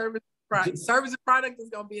 not your service. Product. Service and product is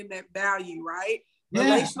going to be in that value, right? Yeah.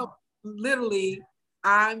 Relational, literally,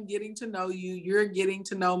 I'm getting to know you, you're getting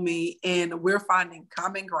to know me, and we're finding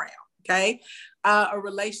common ground. Okay. A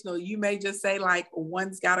relational, you may just say like,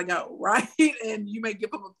 one's got to go, right? And you may give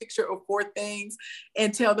them a picture of 4 things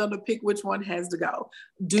and tell them to pick which one has to go.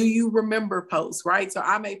 Do you remember posts, right? So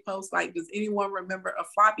I may post like, does anyone remember a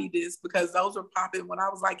floppy disk? Because those were popping when I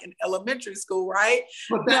was like in elementary school, right?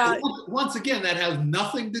 But that, once again, that has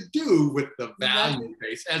nothing to do with the value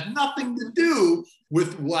base, has nothing to do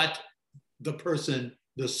with what the person,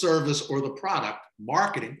 the service or the product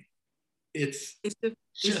marketing. It's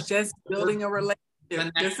just building a relationship.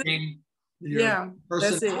 Connecting your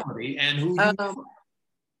personality and who you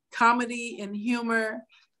comedy and humor,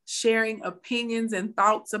 sharing opinions and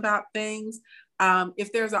thoughts about things.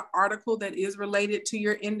 If there's an article that is related to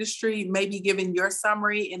your industry, maybe giving your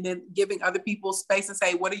summary and then giving other people space and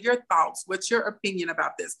say, what are your thoughts? What's your opinion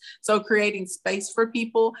about this? So creating space for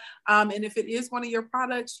people. And if it is one of your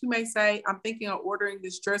products, you may say, I'm thinking of ordering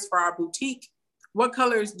this dress for our boutique. What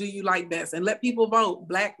colors do you like best? And let people vote,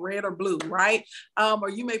 black, red, or blue, right? Or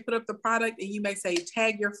you may put up the product and you may say,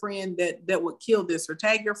 tag your friend that would kill this, or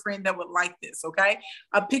tag your friend that would like this, okay?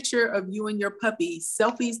 A picture of you and your puppy,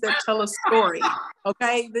 selfies that tell a story,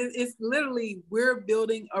 okay? It's literally, we're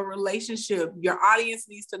building a relationship. Your audience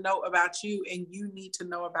needs to know about you and you need to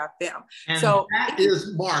know about them. And so that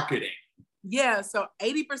is marketing. Yeah, so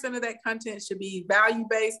 80% of that content should be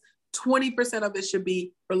value-based. 20% of it should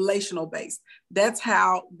be relational based. That's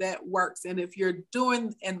how that works. And if you're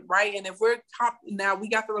doing and if now we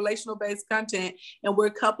got the relational based content and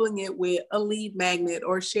we're coupling it with a lead magnet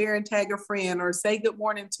or share and tag a friend or say good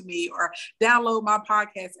morning to me or download my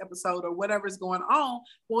podcast episode or whatever's going on.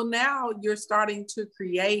 Well, now you're starting to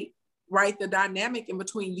create the dynamic in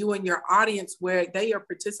between you and your audience where they are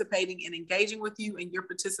participating and engaging with you and you're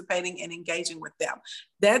participating and engaging with them.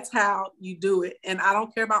 That's how you do it. And I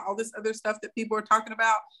don't care about all this other stuff that people are talking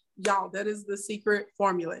about. Y'all, that is the secret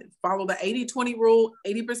formula. Follow the 80-20 rule,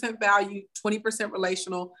 80% value, 20%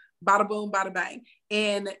 relational, bada boom, bada bang.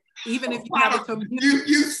 And even if you have a community.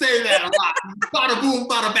 You say that a lot. Bada boom,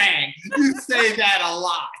 bada bang. You say that a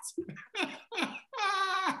lot.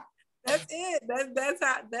 That's it.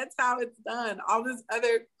 That's how it's done. All this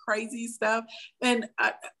other crazy stuff. And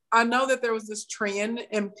I know that there was this trend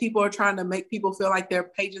and people are trying to make people feel like their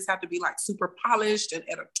pages have to be like super polished and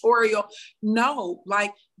editorial. No,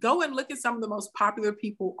 like go and look at some of the most popular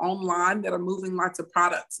people online that are moving lots of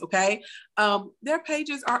products. Okay. Their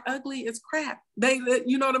pages are ugly as crap.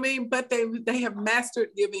 You know what I mean? But they have mastered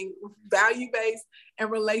giving value-based and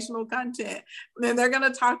relational content. And they're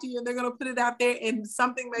going to talk to you and they're going to put it out there and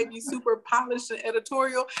something may be super polished and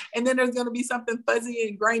editorial. And then there's going to be something fuzzy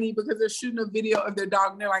and grainy because they're shooting a video of their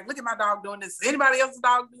dog. And they're like, look at my dog doing this. Does anybody else's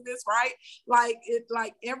dog do this? Right?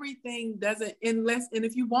 Like everything doesn't, and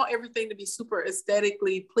if you want everything to be super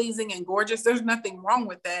aesthetically pleasing and gorgeous, there's nothing wrong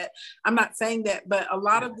with that. I'm not saying that, but a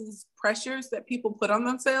lot of these pressures that people put on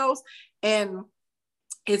themselves, and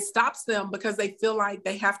it stops them because they feel like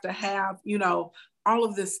they have to have, all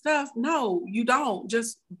of this stuff. No, you don't.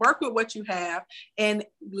 Just work with what you have and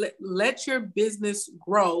let your business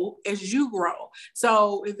grow as you grow.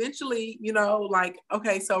 So eventually,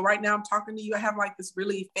 okay, so right now I'm talking to you. I have like this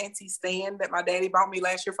really fancy stand that my daddy bought me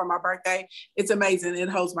last year for my birthday. It's amazing. It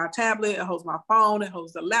holds my tablet, it holds my phone, it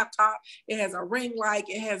holds the laptop. It has a ring light.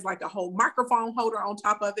 It has like a whole microphone holder on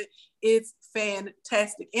top of it. It's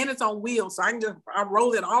fantastic. And it's on wheels. So I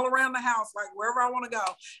roll it all around the house, like wherever I want to go.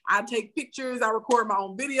 I take pictures, I record my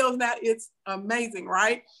own videos now. It's amazing,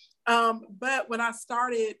 right? But when I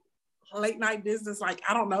started late night business, like,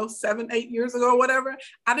 I don't know, 7-8 years ago, whatever.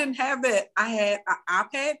 I didn't have that. I had an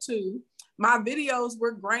iPad 2. My videos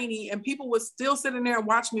were grainy and people would still sitting there and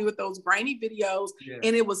watch me with those grainy videos. Yeah.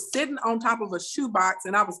 And it was sitting on top of a shoebox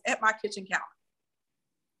and I was at my kitchen counter.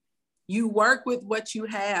 You work with what you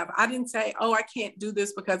have. I didn't say, oh, I can't do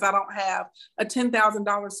this because I don't have a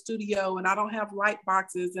 $10,000 studio and I don't have light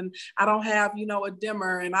boxes and I don't have, you know, a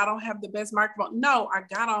dimmer and I don't have the best microphone. No, I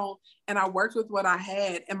got on and I worked with what I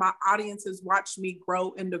had and my audiences watched me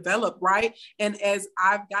grow and develop, right? And as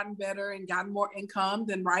I've gotten better and gotten more income,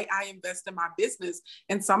 then right, I invest in my business.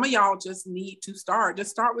 And some of y'all just need to start.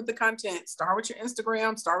 Just start with the content. Start with your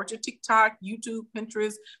Instagram, start with your TikTok, YouTube,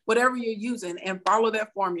 Pinterest, whatever you're using, and follow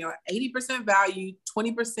that formula. 80% value,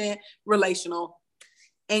 20% relational,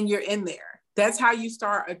 and you're in there. That's how you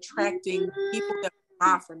start attracting people that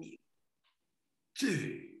buy from you.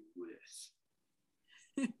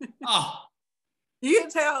 Oh. You can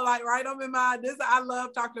tell, like, right up in my this. I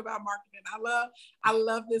love talking about marketing. I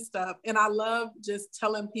love this stuff, and I love just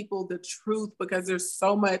telling people the truth because there's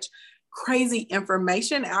so much crazy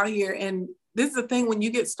information out here. And this is the thing: when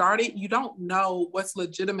you get started, you don't know what's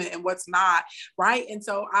legitimate and what's not, right? And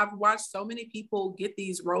so I've watched so many people get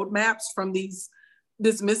these roadmaps from this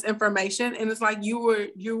misinformation, and it's like you were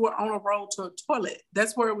on a road to a toilet.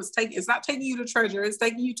 That's where it was taking. It's not taking you to treasure. It's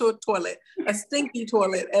taking you to a toilet, a stinky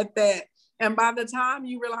toilet at that. And by the time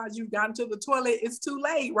you realize you've gotten to the toilet, it's too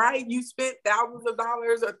late, right? You spent thousands of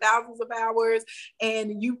dollars or thousands of hours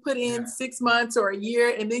and you put in 6 months or a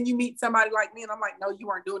year, and then you meet somebody like me and I'm like, no, you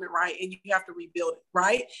weren't doing it right. And you have to rebuild it,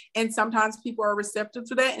 right? And sometimes people are receptive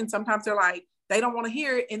to that. And sometimes they're like, they don't want to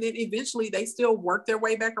hear it. And then eventually they still work their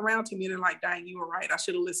way back around to me. And they're like, dang, you were right. I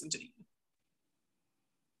should have listened to you.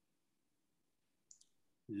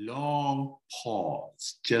 Long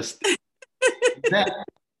pause. Just let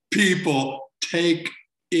people take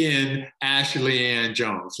in Ashley Ann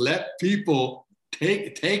Jones. Let people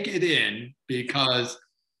take it in, because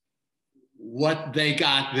what they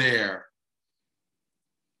got there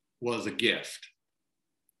was a gift.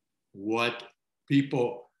 What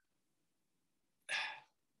people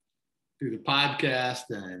through the podcast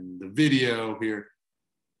and the video here,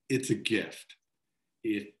 it's a gift.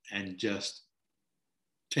 And just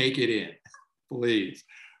take it in, please.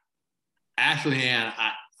 Ashley Ann,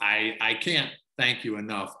 I can't thank you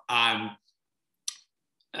enough.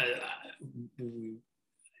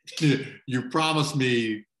 You promised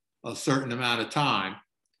me a certain amount of time.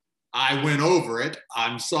 I went over it.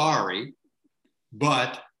 I'm sorry,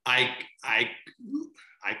 but I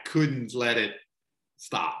couldn't let it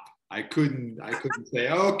stop. I couldn't say,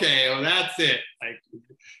 okay, well, that's it.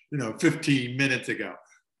 15 minutes ago.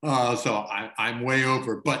 So I'm way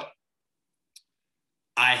over, but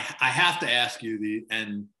I have to ask you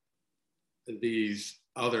these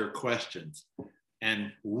other questions.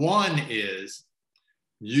 And one is,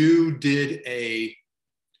 you did a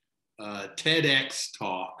TEDx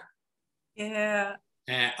talk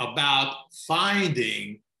about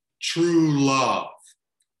finding true love.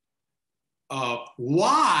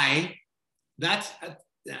 Why? That's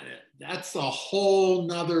a whole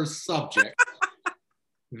nother subject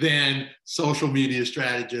than social media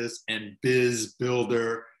strategist and biz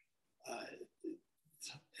builder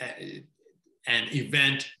and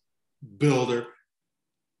event builder.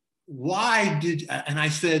 Why did, and I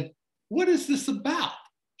said, what is this about?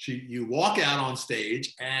 You walk out on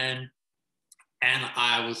stage and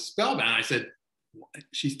I was spellbound. I said,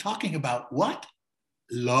 she's talking about what?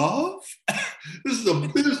 Love? This is a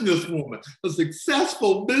businesswoman, a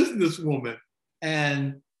successful businesswoman.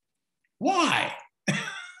 And why?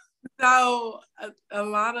 So a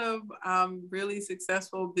lot of really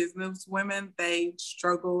successful business women, they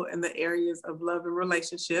struggle in the areas of love and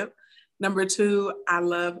relationship. Number two, I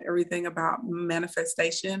love everything about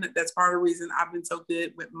manifestation. That's part of the reason I've been so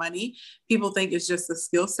good with money. People think it's just a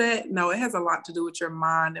skill set. No, it has a lot to do with your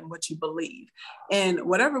mind and what you believe. And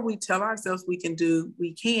whatever we tell ourselves we can do,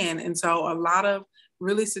 we can. And so a lot of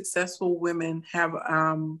really successful women have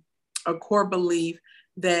a core belief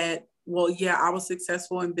that, well, yeah, I was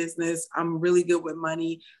successful in business. I'm really good with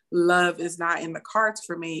money. Love is not in the cards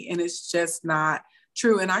for me. And it's just not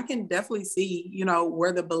true. And I can definitely see,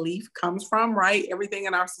 where the belief comes from, right? Everything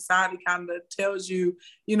in our society kind of tells you,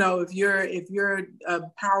 if you're a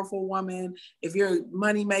powerful woman, if you're a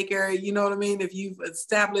money maker, you know what I mean? If you've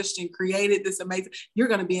established and created this amazing, you're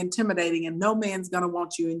going to be intimidating and no man's going to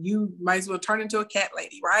want you. And you might as well turn into a cat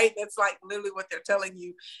lady, right? That's like literally what they're telling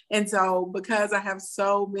you. And so because I have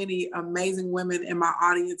so many amazing women in my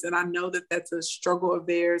audience, and I know that that's a struggle of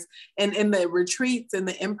theirs, and in the retreats and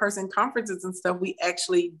the in-person conferences and stuff, we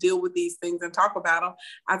actually deal with these things and talk about them,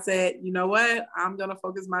 I said, you know what, I'm going to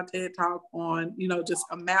focus my TED Talk on, just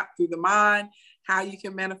a map through the mind, how you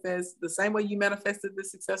can manifest the same way you manifested the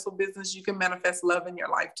successful business, you can manifest love in your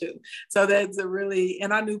life too. So that's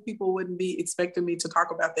and I knew people wouldn't be expecting me to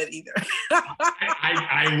talk about that either.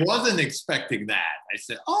 I wasn't expecting that. I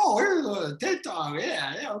said, oh, here's a TED Talk.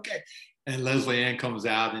 Yeah, okay. And Leslie Ann comes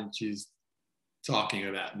out and she's talking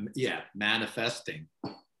about, manifesting.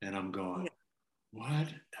 And I'm going, what?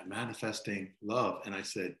 Manifesting love. And I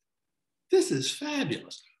said, this is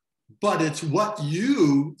fabulous. But it's what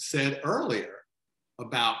you said earlier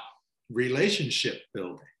about relationship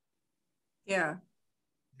building. Yeah.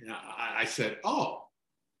 I said, oh,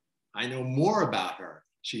 I know more about her.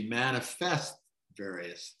 She manifests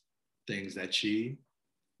various things that she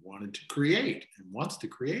wanted to create and wants to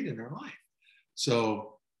create in her life.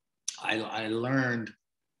 So I learned,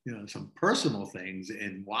 some personal things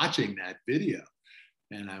in watching that video.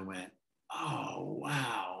 And I went, oh,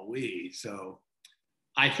 wow. So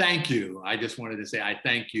I thank you. I just wanted to say I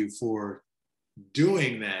thank you for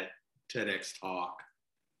doing that TEDx talk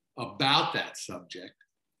about that subject.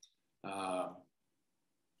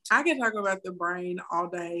 I can talk about the brain all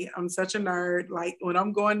day. I'm such a nerd. Like when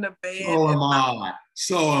I'm going to bed.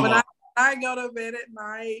 So am I. When I go to bed at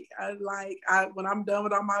night, when I'm done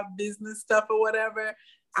with all my business stuff or whatever,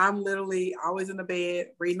 I'm literally always in the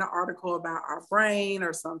bed reading an article about our brain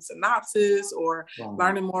or some synopsis or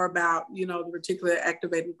learning more about, the reticular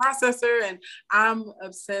activating processor. And I'm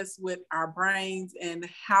obsessed with our brains and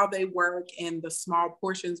how they work and the small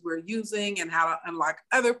portions we're using and how to unlock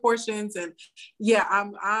other portions. And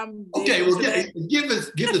I'm okay. Well, give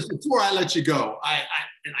us before I let you go.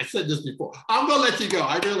 And I said this before. I'm gonna let you go.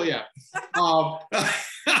 I really am.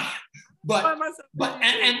 But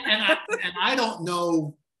I don't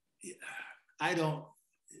know. I don't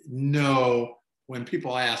know when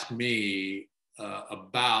people ask me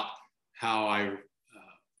about how I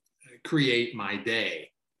create my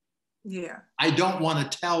day. Yeah. I don't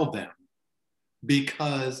want to tell them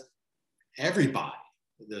because everybody,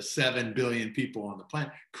 the 7 billion people on the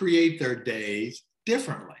planet, create their days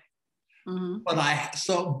differently. Mm-hmm.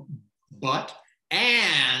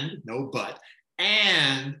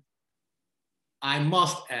 And I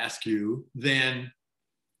must ask you then,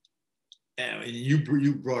 and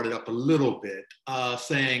you brought it up a little bit,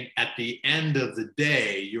 saying at the end of the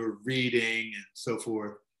day, you're reading and so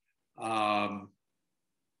forth. Can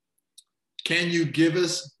you give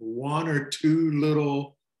us 1 or 2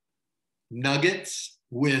 little nuggets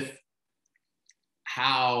with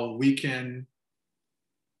how we can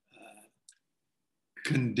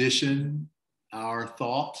condition our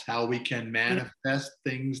thoughts, how we can manifest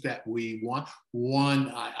things that we want?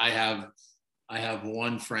 I have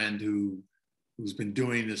one friend who's been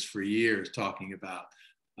doing this for years, talking about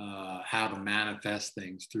how to manifest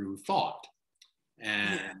things through thought.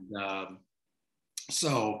 And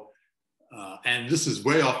and this is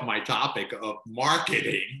way off my topic of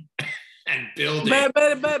marketing and building.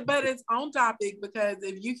 But it's on topic, because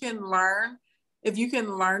if you can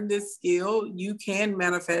learn this skill, you can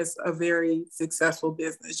manifest a very successful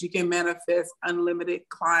business. You can manifest unlimited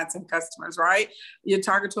clients and customers, right? You're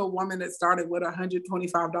talking to a woman that started with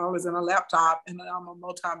 $125 in a laptop, and I'm a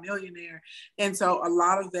multimillionaire. And so a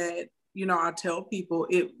lot of that, I tell people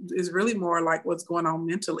it is really more like what's going on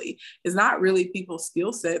mentally. It's not really people's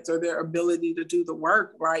skill sets or their ability to do the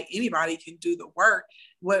work, right? Anybody can do the work.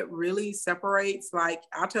 What really separates, like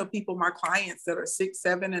I tell people, my clients that are 6,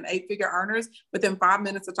 7, and 8-figure earners, within 5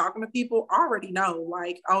 minutes of talking to people, already know,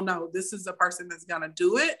 like, oh no, this is the person that's going to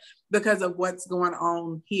do it because of what's going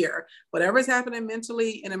on here. Whatever's happening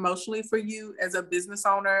mentally and emotionally for you as a business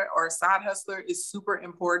owner or a side hustler is super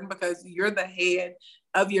important, because you're the head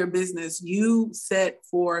of your business. You set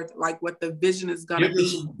forth like what the vision is going to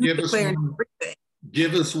be.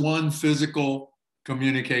 Give us one physical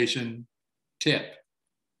communication tip.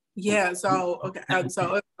 Yeah. So okay.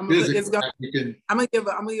 So I'm gonna give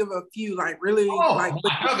a few like really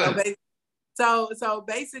So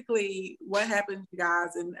basically, what happened, you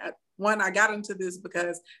guys? And one, I got into this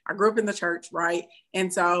because I grew up in the church, right?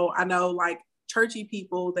 And so I know, like, churchy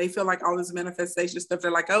people, they feel like all this manifestation stuff, they're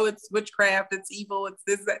like, oh, it's witchcraft, it's evil, it's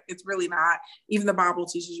this, that. It's really not. Even the Bible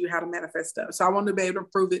teaches you how to manifest stuff. So I wanted to be able to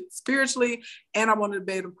prove it spiritually, and I wanted to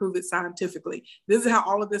be able to prove it scientifically. This is how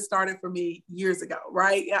all of this started for me years ago,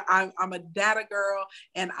 right? I'm a data girl,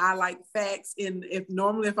 and I like facts. And if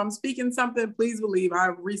I'm speaking something, please believe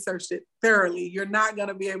I've researched it thoroughly. You're not going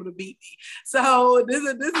to be able to beat me. So this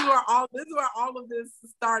is where all of this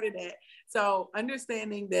started at. So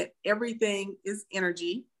understanding that everything is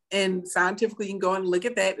energy, And scientifically, you can go and look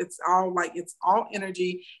at that. It's all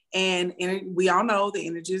energy. And we all know the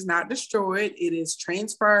energy is not destroyed. It is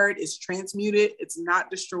transferred, it's transmuted, it's not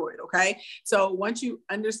destroyed. Okay. So once you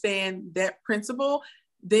understand that principle,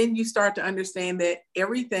 then you start to understand that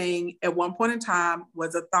everything at one point in time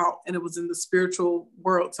was a thought, and it was in the spiritual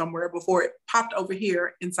world somewhere before it popped over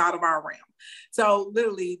here inside of our realm. So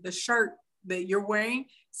literally the shirt that you're wearing,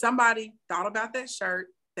 somebody thought about that shirt.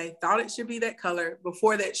 They thought it should be that color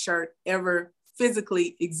before that shirt ever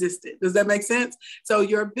physically existed. Does that make sense? So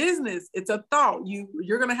your business, it's a thought.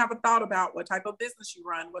 You're going to have a thought about what type of business you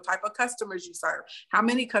run, what type of customers you serve, how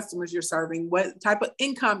many customers you're serving, what type of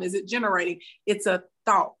income is it generating. It's a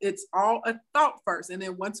thought. It's all a thought first. And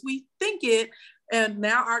then once we think it, and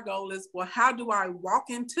now our goal is, well, how do I walk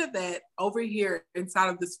into that over here inside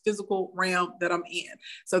of this physical realm that I'm in?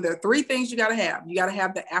 So there are three things you got to have. You got to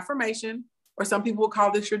have the affirmation, or some people will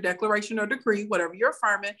call this your declaration or decree, whatever you're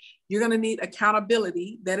affirming. You're going to need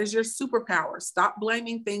accountability. That is your superpower. Stop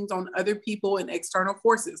blaming things on other people and external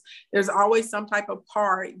forces. There's always some type of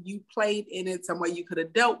part you played in it, some way you could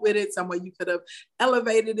have dealt with it, some way you could have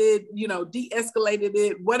elevated it, de-escalated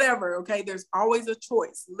it, whatever. Okay. There's always a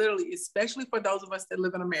choice, literally, especially for those of us that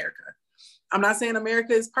live in America. I'm not saying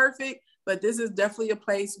America is perfect, but this is definitely a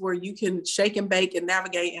place where you can shake and bake and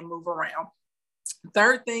navigate and move around.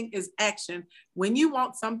 Third thing is action. When you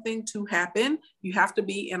want something to happen, you have to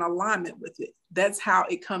be in alignment with it. That's how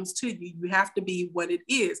it comes to you. You have to be what it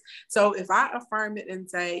is. So if I affirm it and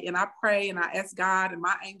say, and I pray and I ask God and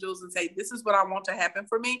my angels and say, this is what I want to happen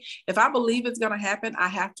for me. If I believe it's going to happen, I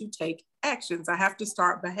have to take actions. I have to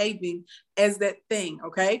start behaving as that thing.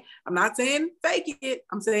 Okay. I'm not saying fake it.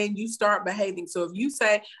 I'm saying you start behaving. So if you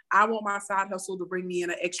say, I want my side hustle to bring me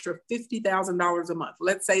in an extra $50,000 a month,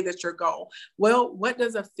 let's say that's your goal. Well, what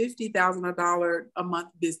does a $50,000 a month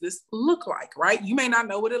business look like, right? You may not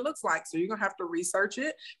know what it looks like. So you're going to have to research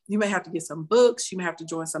it. You may have to get some books. You may have to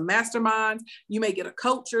join some masterminds. You may get a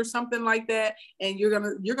coach or something like that. And you're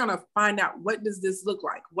going to find out, what does this look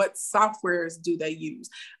like? What softwares do they use?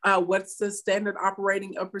 What's the standard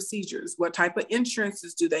operating of procedures? What type of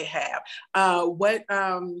insurances do they have? What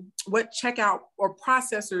checkout or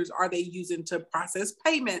processors are they using to process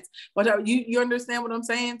payments? You understand what I'm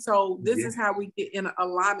saying? So this is how we get in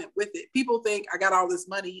alignment with it. People think I got all this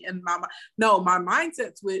money and my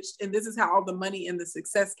mindset switched, and this is how all the money and the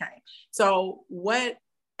success came. So what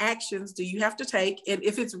actions do you have to take? And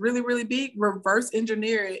if it's really, really big, reverse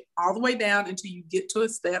engineer it all the way down until you get to a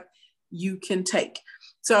step you can take.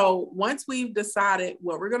 So once we've decided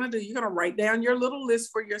what we're going to do, you're going to write down your little list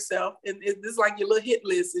for yourself. And this is like your little hit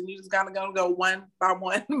list. And you're just going to go one by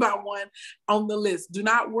one by one on the list. Do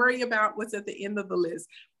not worry about what's at the end of the list.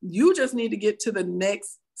 You just need to get to the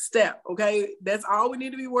next step. Okay. That's all we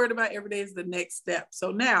need to be worried about every day, is the next step.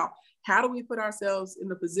 So now, how do we put ourselves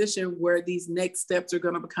in a position where these next steps are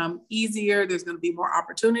going to become easier? There's going to be more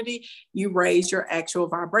opportunity. You raise your actual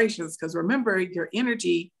vibrations, because remember, your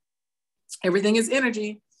energy, everything is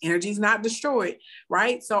energy. Energy is not destroyed,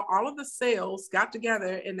 right? So all of the cells got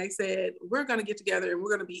together and they said, we're going to get together and we're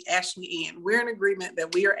going to be Ashley Ann. We're in agreement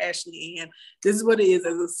that we are Ashley Ann. This is what it is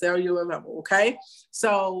as a cellular level, okay?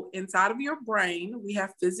 So inside of your brain, we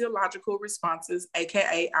have physiological responses,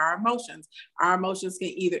 AKA our emotions. Our emotions can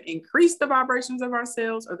either increase the vibrations of our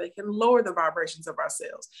cells or they can lower the vibrations of our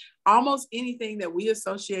cells. Almost anything that we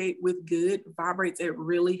associate with good vibrates at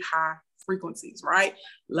really high frequencies, right?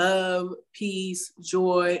 Love, peace,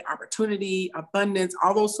 joy, opportunity, abundance,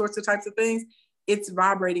 all those sorts of types of things, it's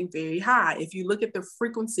vibrating very high. If you look at the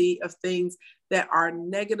frequency of things that are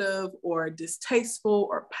negative or distasteful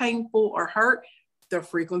or painful or hurt, the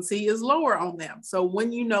frequency is lower on them. So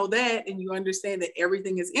when you know that and you understand that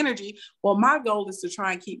everything is energy, well, my goal is to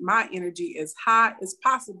try and keep my energy as high as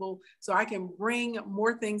possible so I can bring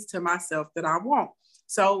more things to myself that I want.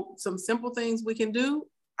 So some simple things we can do.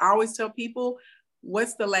 I always tell people,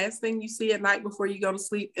 what's the last thing you see at night before you go to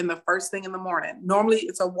sleep and the first thing in the morning? Normally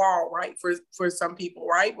it's a wall, right? For some people,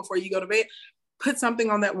 right? Before you go to bed, put something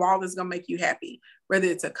on that wall that's going to make you happy, whether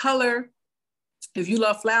it's a color. If you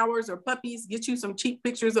love flowers or puppies, get you some cheap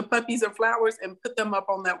pictures of puppies or flowers and put them up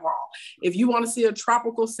on that wall. If you want to see a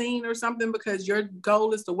tropical scene or something because your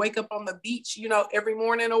goal is to wake up on the beach, every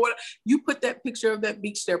morning or whatever, you put that picture of that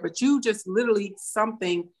beach there, but you just literally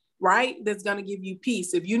something, right, that's going to give you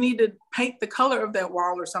peace. If you need to paint the color of that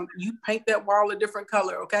wall or something, you paint that wall a different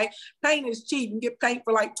color, okay? Paint is cheap. You can get paint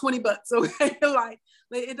for like $20, okay? Like,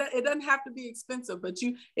 it doesn't have to be expensive, but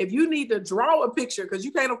if you need to draw a picture because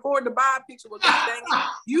you can't afford to buy a picture, well, dang it,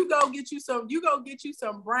 you go get you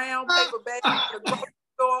some brown paper bags.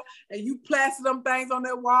 store and you plaster them things on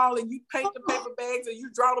that wall and you paint the paper bags and you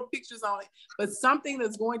draw the pictures on it, but something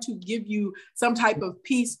that's going to give you some type of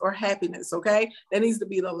peace or happiness, okay? That needs to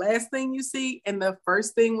be the last thing you see and the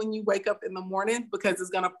first thing when you wake up in the morning, because it's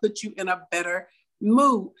going to put you in a better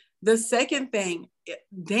mood. The second thing,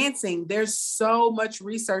 dancing. There's so much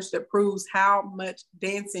research that proves how much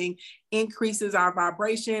dancing increases our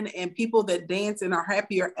vibration, and people that dance and are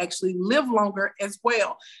happier actually live longer as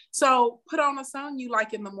well. So put on a song you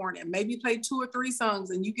like in the morning, maybe play 2 or 3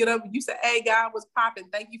 songs, and you get up and you say, hey, God was popping,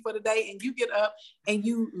 thank you for the day. And you get up and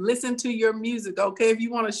you listen to your music. Okay. If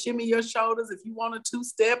you want to shimmy your shoulders, if you want to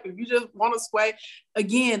 2-step, if you just want to sway,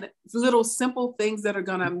 again, little simple things that are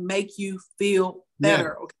going to make you feel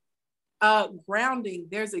better. Yeah. Okay. Grounding,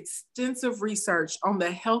 there's extensive research on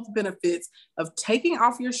the health benefits of taking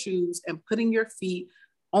off your shoes and putting your feet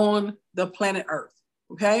on the planet Earth,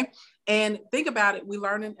 okay? And think about it, we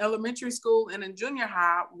learn in elementary school and in junior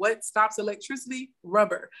high, what stops electricity?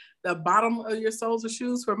 Rubber. The bottom of your soles of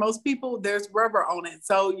shoes, for most people, there's rubber on it.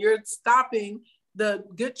 So you're stopping the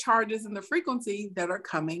good charges and the frequency that are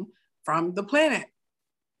coming from the planet.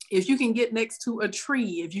 If you can get next to a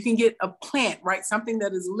tree, if you can get a plant, right? Something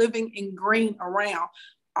that is living and green around,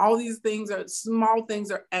 all these things are small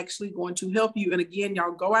things are actually going to help you. And again,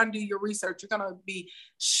 y'all go out and do your research. You're going to be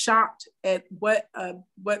shocked at what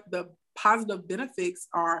the positive benefits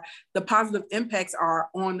are, the positive impacts are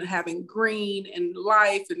on having green and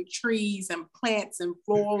life and trees and plants and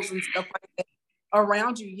florals and stuff like that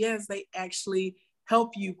around you. Yes, they actually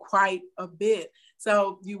help you quite a bit.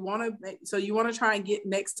 So you want to try and get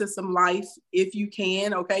next to some life if you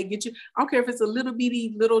can. Okay, I don't care if it's a little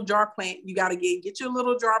bitty little jar plant. You got to get your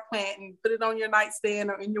little jar plant and put it on your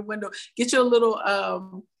nightstand or in your window. Get your little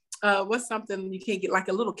what's something you can't get, like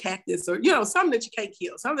a little cactus, or something that you can't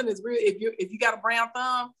kill. Something that's real. If you got a brown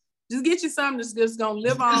thumb, just get you something that's just gonna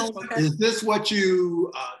live on. Okay. Is this what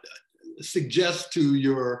you suggest to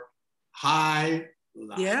your high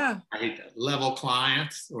level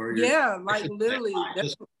clients, or like literally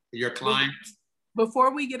your clients?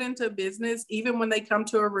 Before we get into business, even when they come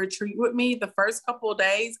to a retreat with me, the first couple of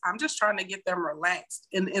days, I'm just trying to get them relaxed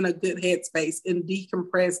and in a good headspace and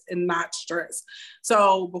decompressed and not stressed.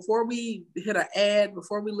 So before we hit an ad,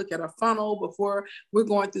 before we look at a funnel, before we're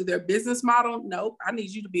going through their business model, nope, I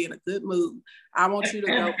need you to be in a good mood. I want you to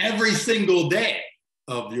go every single day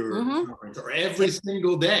of your conference, or every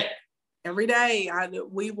single day. Every day,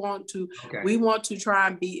 we want to try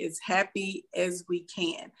and be as happy as we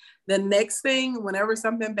can. The next thing, whenever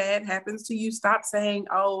something bad happens to you, stop saying,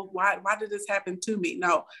 "Oh, why did this happen to me?"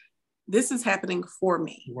 No, this is happening for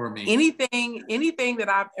me. Anything that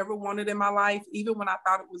I've ever wanted in my life, even when I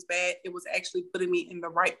thought it was bad, it was actually putting me in the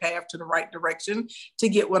right path, to the right direction to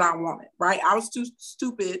get what I wanted, right? I was too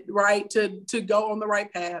stupid, right, to go on the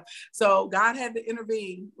right path. So God had to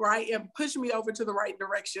intervene, right, and push me over to the right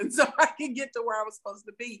direction so I could get to where I was supposed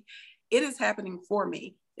to be. It is happening for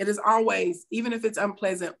me. It is always, even if it's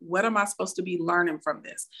unpleasant, what am I supposed to be learning from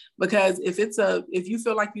this? Because if you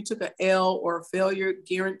feel like you took an L or a failure,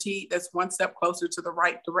 guaranteed that's one step closer to the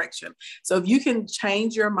right direction. So if you can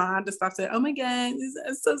change your mind to stop saying, oh my God,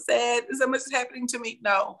 it's so sad, so much is happening to me.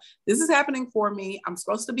 No, this is happening for me. I'm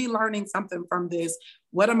supposed to be learning something from this.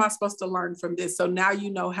 What am I supposed to learn from this? So now you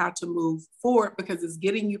know how to move forward, because it's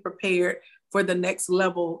getting you prepared for the next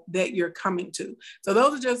level that you're coming to. So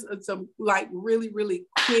those are just some like really, really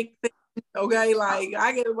quick things, okay? Like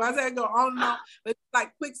I go on and on, but it's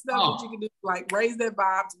like quick stuff that you can do, like raise their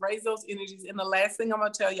vibes, raise those energies. And the last thing I'm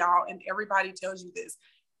gonna tell y'all, and everybody tells you this,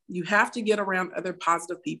 you have to get around other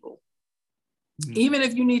positive people. Mm-hmm. Even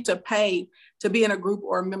if you need to pay to be in a group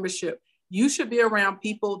or a membership, you should be around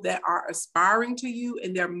people that are aspiring to you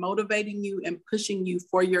and they're motivating you and pushing you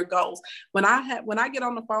for your goals. When I get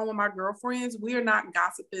on the phone with my girlfriends, we are not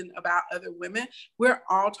gossiping about other women. We're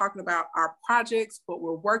all talking about our projects, what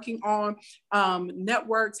we're working on,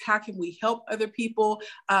 networks, how can we help other people,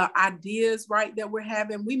 ideas, right, that we're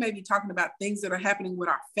having. We may be talking about things that are happening with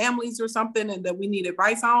our families or something and that we need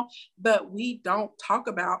advice on, but we don't talk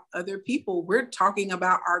about other people. We're talking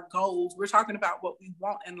about our goals. We're talking about what we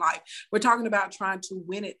want in life. We're talking about trying to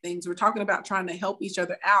win at things. We're talking about trying to help each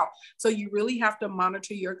other out. So you really have to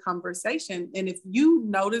monitor your conversation. And if you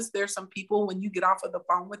notice there's some people when you get off of the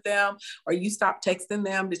phone with them or you stop texting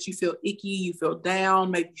them that you feel icky, you feel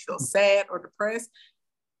down, maybe you feel sad or depressed,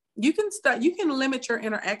 you can limit your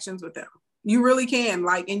interactions with them. You really can,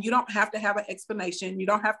 and you don't have to have an explanation. You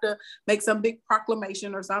don't have to make some big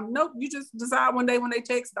proclamation or something. Nope, you just decide one day when they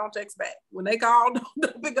text, don't text back. When they call,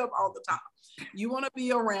 don't pick up all the time. You want to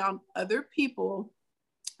be around other people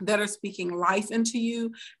that are speaking life into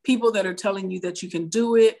you, people that are telling you that you can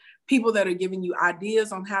do it, people that are giving you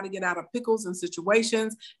ideas on how to get out of pickles and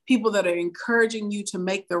situations, people that are encouraging you to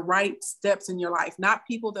make the right steps in your life, not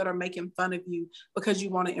people that are making fun of you because you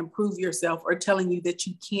want to improve yourself or telling you that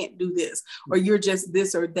you can't do this or you're just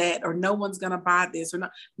this or that or no one's going to buy this or no.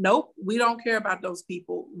 Nope, we don't care about those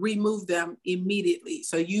people. Remove them immediately.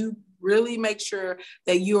 So you really make sure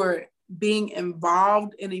that you're being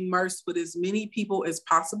involved and immersed with as many people as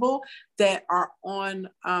possible that are on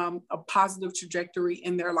a positive trajectory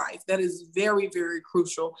in their life. That is very, very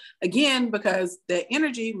crucial. Again, because the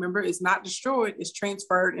energy, remember, is not destroyed, it's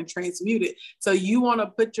transferred and transmuted. So you want to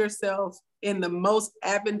put yourself in the most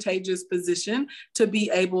advantageous position to be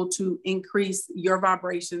able to increase your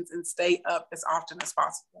vibrations and stay up as often as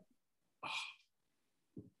possible.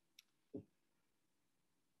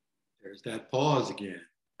 There's that pause again.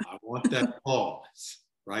 I want that pause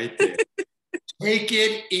right there. Take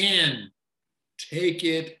it in. Take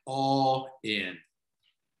it all in.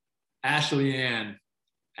 Ashley Ann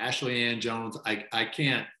Jones, I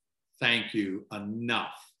can't thank you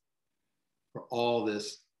enough for all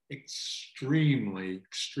this extremely,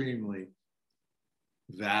 extremely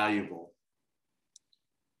valuable,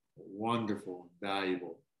 wonderful,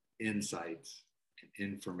 valuable insights and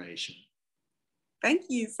information. Thank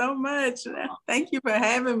you so much. Thank you for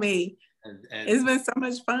having me. And it's been so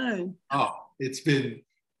much fun. Oh, it's been,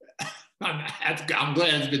 I'm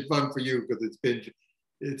glad it's been fun for you because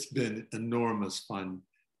it's been enormous fun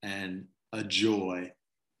and a joy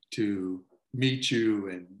to meet you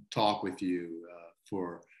and talk with you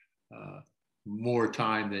for more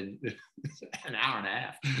time than an hour and a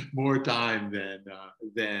half, more time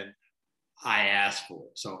than I asked for.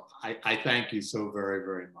 So I thank you so very,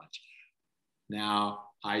 very much. Now,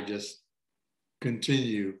 I just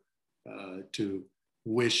continue to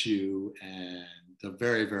wish you and the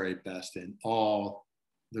very, very best in all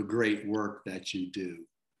the great work that you do.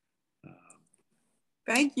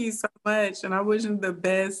 Thank you so much. And I wish you the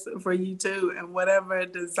best for you too. And whatever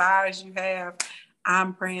desires you have,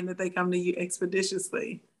 I'm praying that they come to you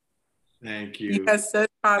expeditiously. Thank you. You have such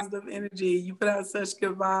positive energy. You put out such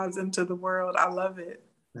good vibes into the world. I love it.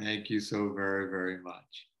 Thank you so very, very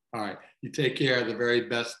much. All right. You take care. The very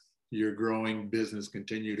best. Your growing business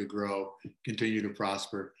continue to grow, continue to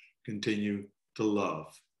prosper, continue to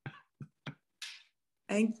love.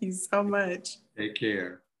 Thank you so much. Take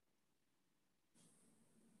care.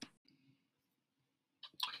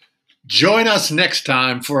 Join us next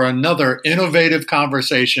time for another innovative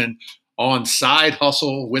conversation on Side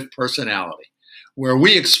Hustle with Personality, where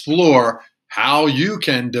we explore how you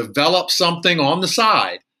can develop something on the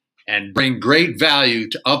side and bring great value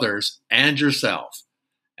to others and yourself.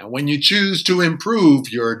 And when you choose to improve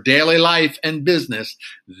your daily life and business,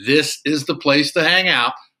 this is the place to hang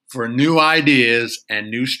out for new ideas and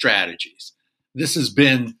new strategies. This has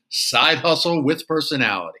been Side Hustle with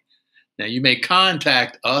Personality. Now, you may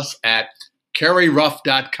contact us at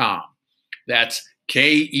kerryruff.com. That's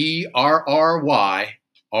KERRYRUFF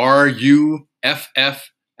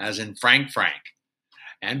as in Frank.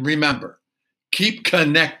 And remember, keep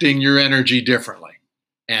connecting your energy differently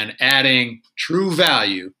and adding true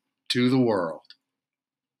value to the world.